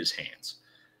comfortable with his hands.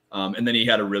 And then he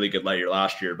had a really good year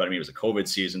last year, but I mean, it was a COVID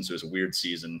season, so it was a weird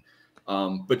season.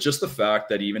 But just the fact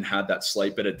that he even had that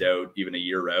slight bit of doubt, even a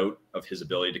year out, of his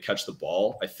ability to catch the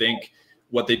ball, I think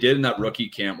what they did in that rookie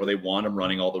camp where they want him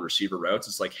running all the receiver routes,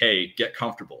 it's like, hey, get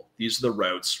comfortable. These are the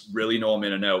routes, really know them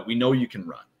in and out. We know you can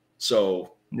run.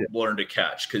 So learn to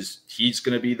catch, because he's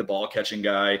going to be the ball catching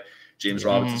guy. James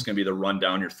Robinson's going to be the run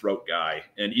down your throat guy.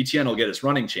 And ETN will get his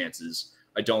running chances.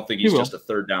 I don't think he's just a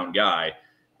third down guy.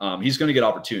 He's going to get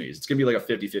opportunities. It's going to be like a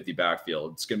 50-50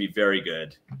 backfield. It's going to be very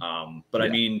good. But I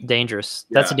mean, dangerous.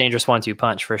 That's a dangerous 1-2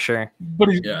 punch for sure. But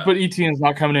Etienne's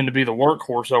not coming in to be the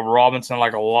workhorse over Robinson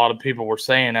like a lot of people were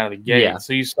saying out of the gate. Yeah.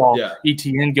 So you saw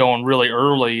Etienne going really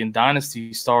early in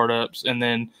dynasty startups, and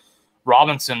then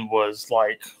Robinson was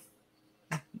like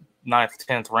 9th,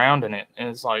 10th round in it, and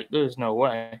it's like there's no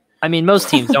way. I mean, most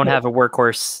teams don't have a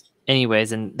workhorse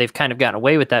anyways, and they've kind of gotten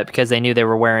away with that because they knew they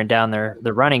were wearing down their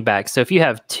running backs. So if you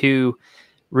have 2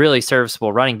 really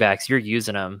serviceable running backs, you're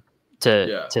using them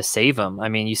to save them. I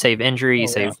mean, you save injury, you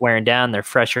save wearing down. They're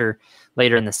fresher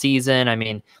later in the season. I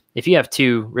mean, if you have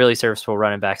 2 really serviceable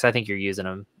running backs, I think you're using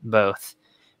them both.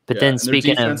 But then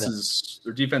speaking their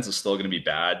defense is still going to be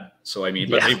bad. So I mean,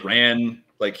 but they ran.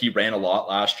 Like, he ran a lot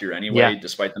last year anyway,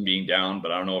 despite them being down.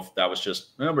 But I don't know if that was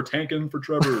just, we're tanking for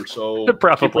Trevor, so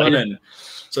probably.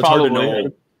 So it's hard to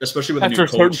know, especially with a new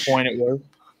coach. After a certain point, it was.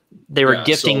 They were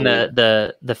gifting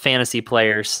the fantasy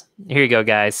players. Here you go,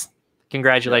 guys.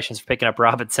 Congratulations for picking up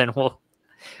Robinson.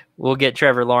 We'll get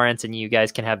Trevor Lawrence, and you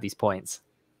guys can have these points.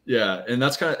 Yeah, and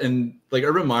that's kind of, and like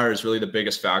Urban Meyer is really the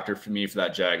biggest factor for me for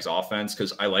that Jags offense,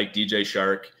 because I like DJ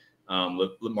Shark.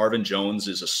 Marvin Jones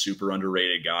is a super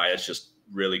underrated guy. It's just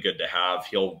really good to have.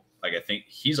 I think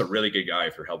he's a really good guy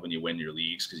for helping you win your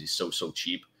leagues because he's so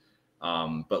cheap.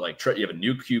 But like, you have a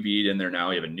new QB in there now.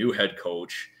 You have a new head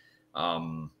coach.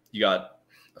 You got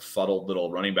a fuddled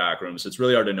little running back room. So it's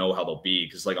really hard to know how they'll be,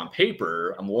 because like on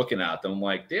paper, I'm looking at them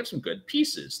like they have some good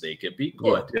pieces. They could be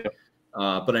good.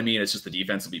 But I mean, it's just the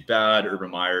defense will be bad.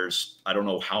 Urban Meyer's, I don't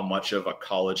know how much of a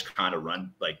college kind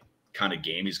of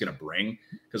game he's going to bring,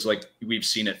 because like we've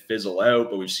seen it fizzle out,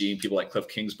 but we've seen people like Cliff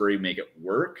Kingsbury make it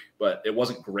work, but it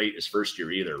wasn't great his first year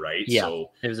either, right?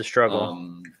 So it was a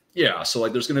struggle. So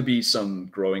like there's going to be some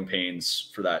growing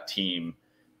pains for that team,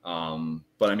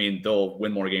 but I mean, they'll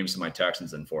win more games than my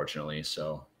Texans, unfortunately.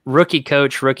 So rookie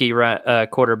coach, rookie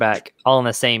quarterback, all in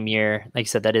the same year. Like you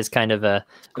said, that is kind of a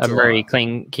Murray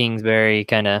Kingsbury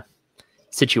kind of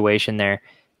situation there.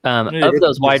 Of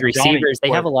those wide receivers, they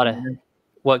have a lot of.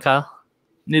 What, Kyle?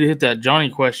 Need to hit that Johnny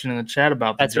question in the chat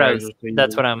about the Jags.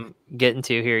 That's what I'm getting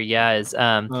to here. Yeah, is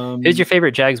who's your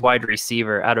favorite Jags wide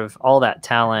receiver out of all that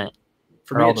talent?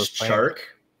 For me, it's Shark.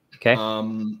 Okay.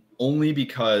 Only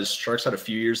because Shark's had a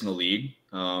few years in the league.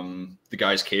 The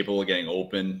guy's capable of getting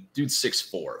open. Dude's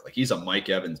 6'4". Like, he's a Mike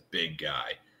Evans big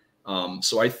guy.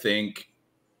 So I think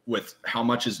with how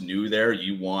much is new there,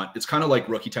 it's kind of like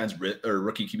rookie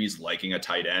QBs liking a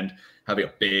tight end, having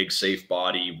a big, safe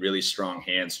body, really strong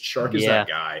hands. Shark is that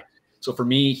guy. So for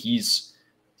me, he's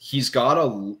got a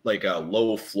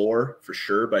low floor for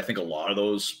sure, but I think a lot of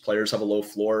those players have a low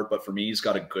floor. But for me, he's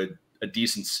got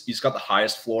he's got the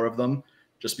highest floor of them,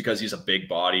 just because he's a big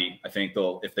body. I think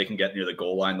if they can get near the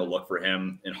goal line, they'll look for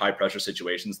him. In high pressure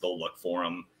situations, they'll look for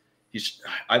him.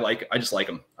 I just like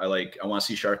him. I want to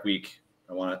see Shark Week.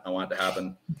 I want it to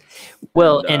happen.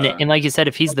 Well, and like you said,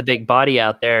 if he's the big body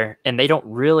out there, and they don't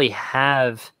really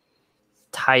have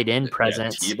tight end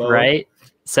presence, right?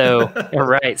 So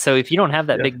right. So if you don't have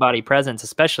that big body presence,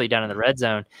 especially down in the red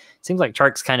zone, it seems like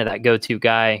Chark's kind of that go-to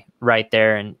guy right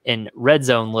there. And red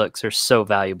zone looks are so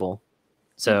valuable.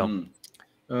 So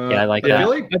I like that. I feel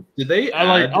like, did they? I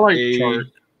like Chark.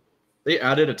 They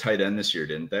added a tight end this year,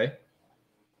 didn't they?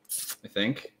 I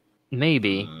think.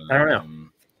 Maybe. I don't know.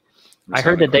 I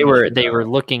heard that they were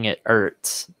looking at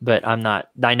Ertz, but I'm not.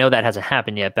 I know that hasn't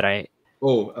happened yet, but they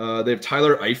have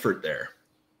Tyler Eifert there.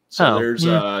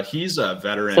 So he's a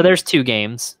veteran. So there's 2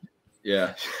 games.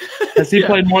 Yeah. Has he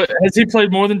played more? Has he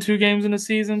played more than 2 games in a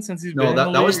season since he's been?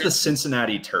 No, that was the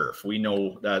Cincinnati turf. We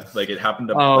know that it happened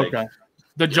to. Okay.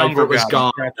 The jungle Eifert was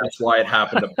gone. That's why it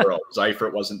happened to Burrow.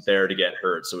 Eifert wasn't there to get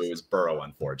hurt, so it was Burrow,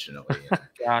 unfortunately.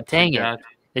 Dang it.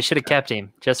 They should have kept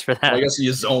him just for that. Well, I guess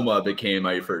Uzoma became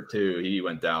Eifert too. He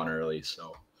went down early,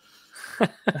 so.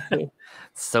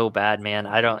 So bad, man.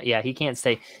 He can't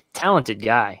stay. Talented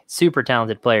guy, super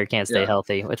talented player, can't stay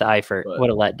healthy with Eifert. What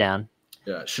a letdown.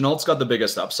 Yeah, Chenault's got the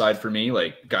biggest upside for me.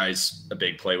 Like, guy's a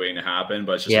big play waiting to happen,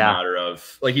 but it's just a matter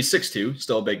of, like, he's 6'2",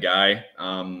 still a big guy.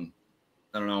 I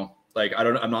don't know. Like,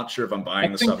 I'm not sure if I'm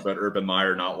buying the stuff about Urban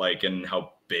Meyer not liking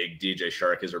how big DJ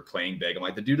Shark is or playing big. I'm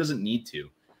like, the dude doesn't need to.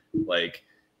 Like,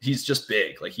 he's just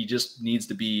big. Like, he just needs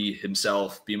to be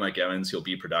himself, be Mike Evans. He'll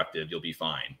be productive. You'll be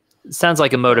fine. It sounds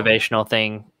like a motivational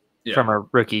thing from a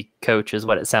rookie coach is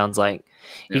what it sounds like.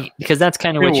 Because that's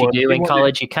kind of what you do in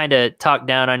college. You kind of talk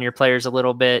down on your players a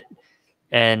little bit,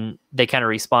 and they kind of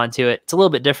respond to it. It's a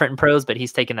little bit different in pros, but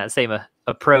he's taking that same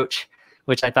approach,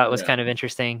 which I thought was kind of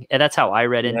interesting. And that's how I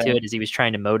read into it, is he was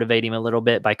trying to motivate him a little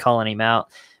bit by calling him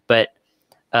out. But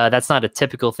That's not a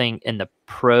typical thing in the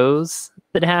pros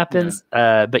that happens,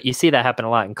 but you see that happen a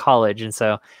lot in college. And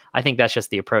so I think that's just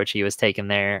the approach he was taking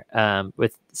there.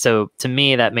 So to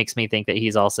me, that makes me think that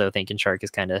he's also thinking Shark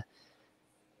is kind of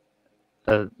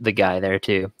the guy there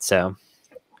too. So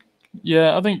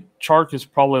yeah, I think Chark is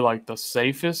probably like the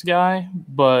safest guy,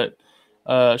 but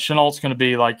Chenault's going to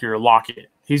be like your Lockett.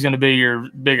 He's going to be your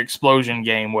big explosion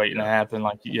game waiting to happen.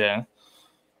 Like, yeah.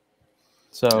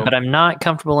 So, but I'm not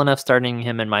comfortable enough starting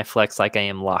him in my flex like I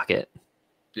am Lockett.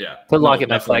 Yeah. Put Lockett in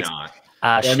my flex.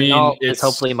 Chenault is it's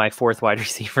hopefully my fourth wide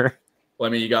receiver. Well,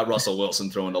 I mean, you got Russell Wilson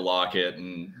throwing to Lockett,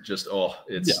 and just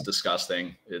it's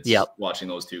disgusting. It's watching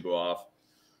those two go off.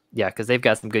 Yeah, because they've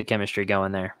got some good chemistry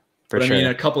going there. But I mean,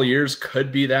 a couple of years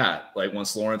could be that. Like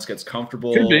once Lawrence gets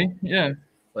comfortable, could be, yeah.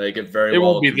 Like it very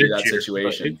well won't be could be that year,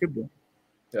 situation. It could be.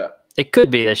 Yeah, it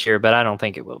could be this year, but I don't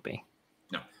think it will be.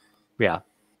 No.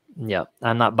 Yeah,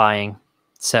 I'm not buying.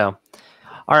 So,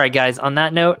 all right, guys. On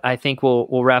that note, I think we'll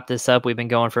wrap this up. We've been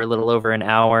going for a little over an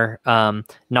hour.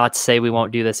 Not to say we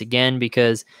won't do this again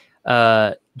because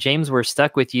James, we're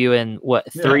stuck with you in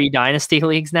 3 dynasty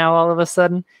leagues now. All of a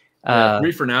sudden,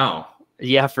 3 for now.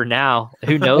 Yeah, for now.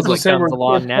 Who knows what comes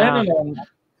along now?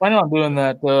 Planning on doing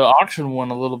that auction one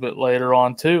a little bit later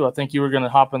on too. I think you were going to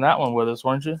hop in that one with us,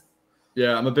 weren't you?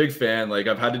 Yeah, I'm a big fan. Like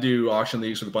I've had to do auction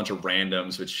leagues with a bunch of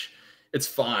randoms, which it's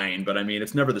fine, but I mean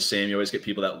it's never the same. You always get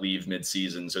people that leave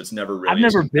mid-season, so it's never really. I've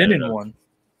never been in one.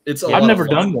 I've never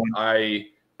done one. I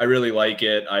really like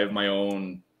it. I have my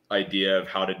own idea of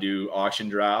how to do auction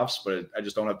drafts, but I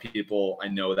just don't have people I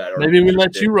know that are. Maybe we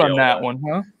let you run that one,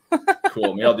 huh?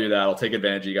 Cool. Maybe I'll do that. I'll take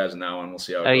advantage of you guys in that one. We'll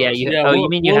see how it goes. Yeah. You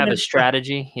mean you have a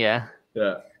strategy? Yeah.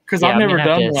 Yeah. Because I've never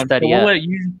done one. So we'll let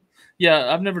you.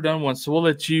 Yeah, I've never done one, so we'll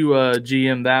let you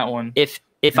GM that one.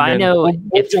 If I know,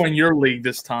 we'll join your league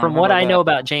this time. From what I know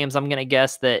about James, I'm gonna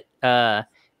guess that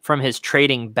from his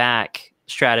trading back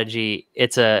strategy,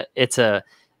 it's a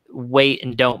wait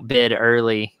and don't bid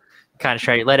early kind of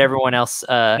strategy. Let everyone else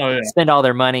spend all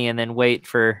their money and then wait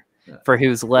for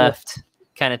who's left.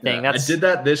 Kind of thing. I did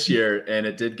that this year, and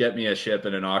it did get me a ship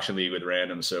in an auction league with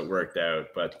random, so it worked out.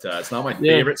 But it's not my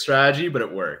favorite strategy, but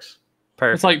it works.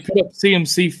 Perfect. It's like put up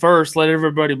CMC first, let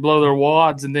everybody blow their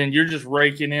wads, and then you're just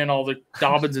raking in all the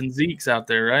Dobbins and Zekes out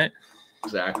there, right?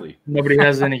 Exactly. Nobody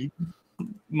has any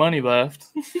money left.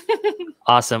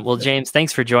 Awesome. Well, James,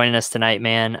 thanks for joining us tonight,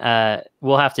 man.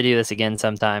 We'll have to do this again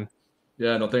sometime.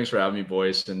 Yeah, no, thanks for having me,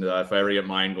 boys. And if I ever get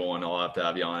mine going, I'll have to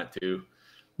have you on it too.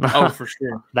 Oh, for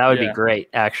sure. That would be great,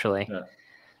 actually. Yeah.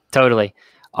 Totally.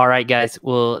 All right, guys.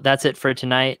 Well, that's it for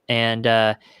tonight. And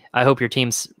I hope your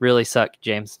teams really suck,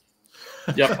 James.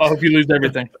 Yep. I hope you lose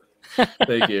everything.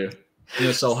 Thank you. I'm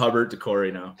going to sell Hubbard to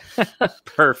Corey now.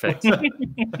 Perfect. All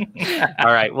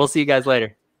right. We'll see you guys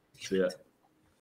later. See ya.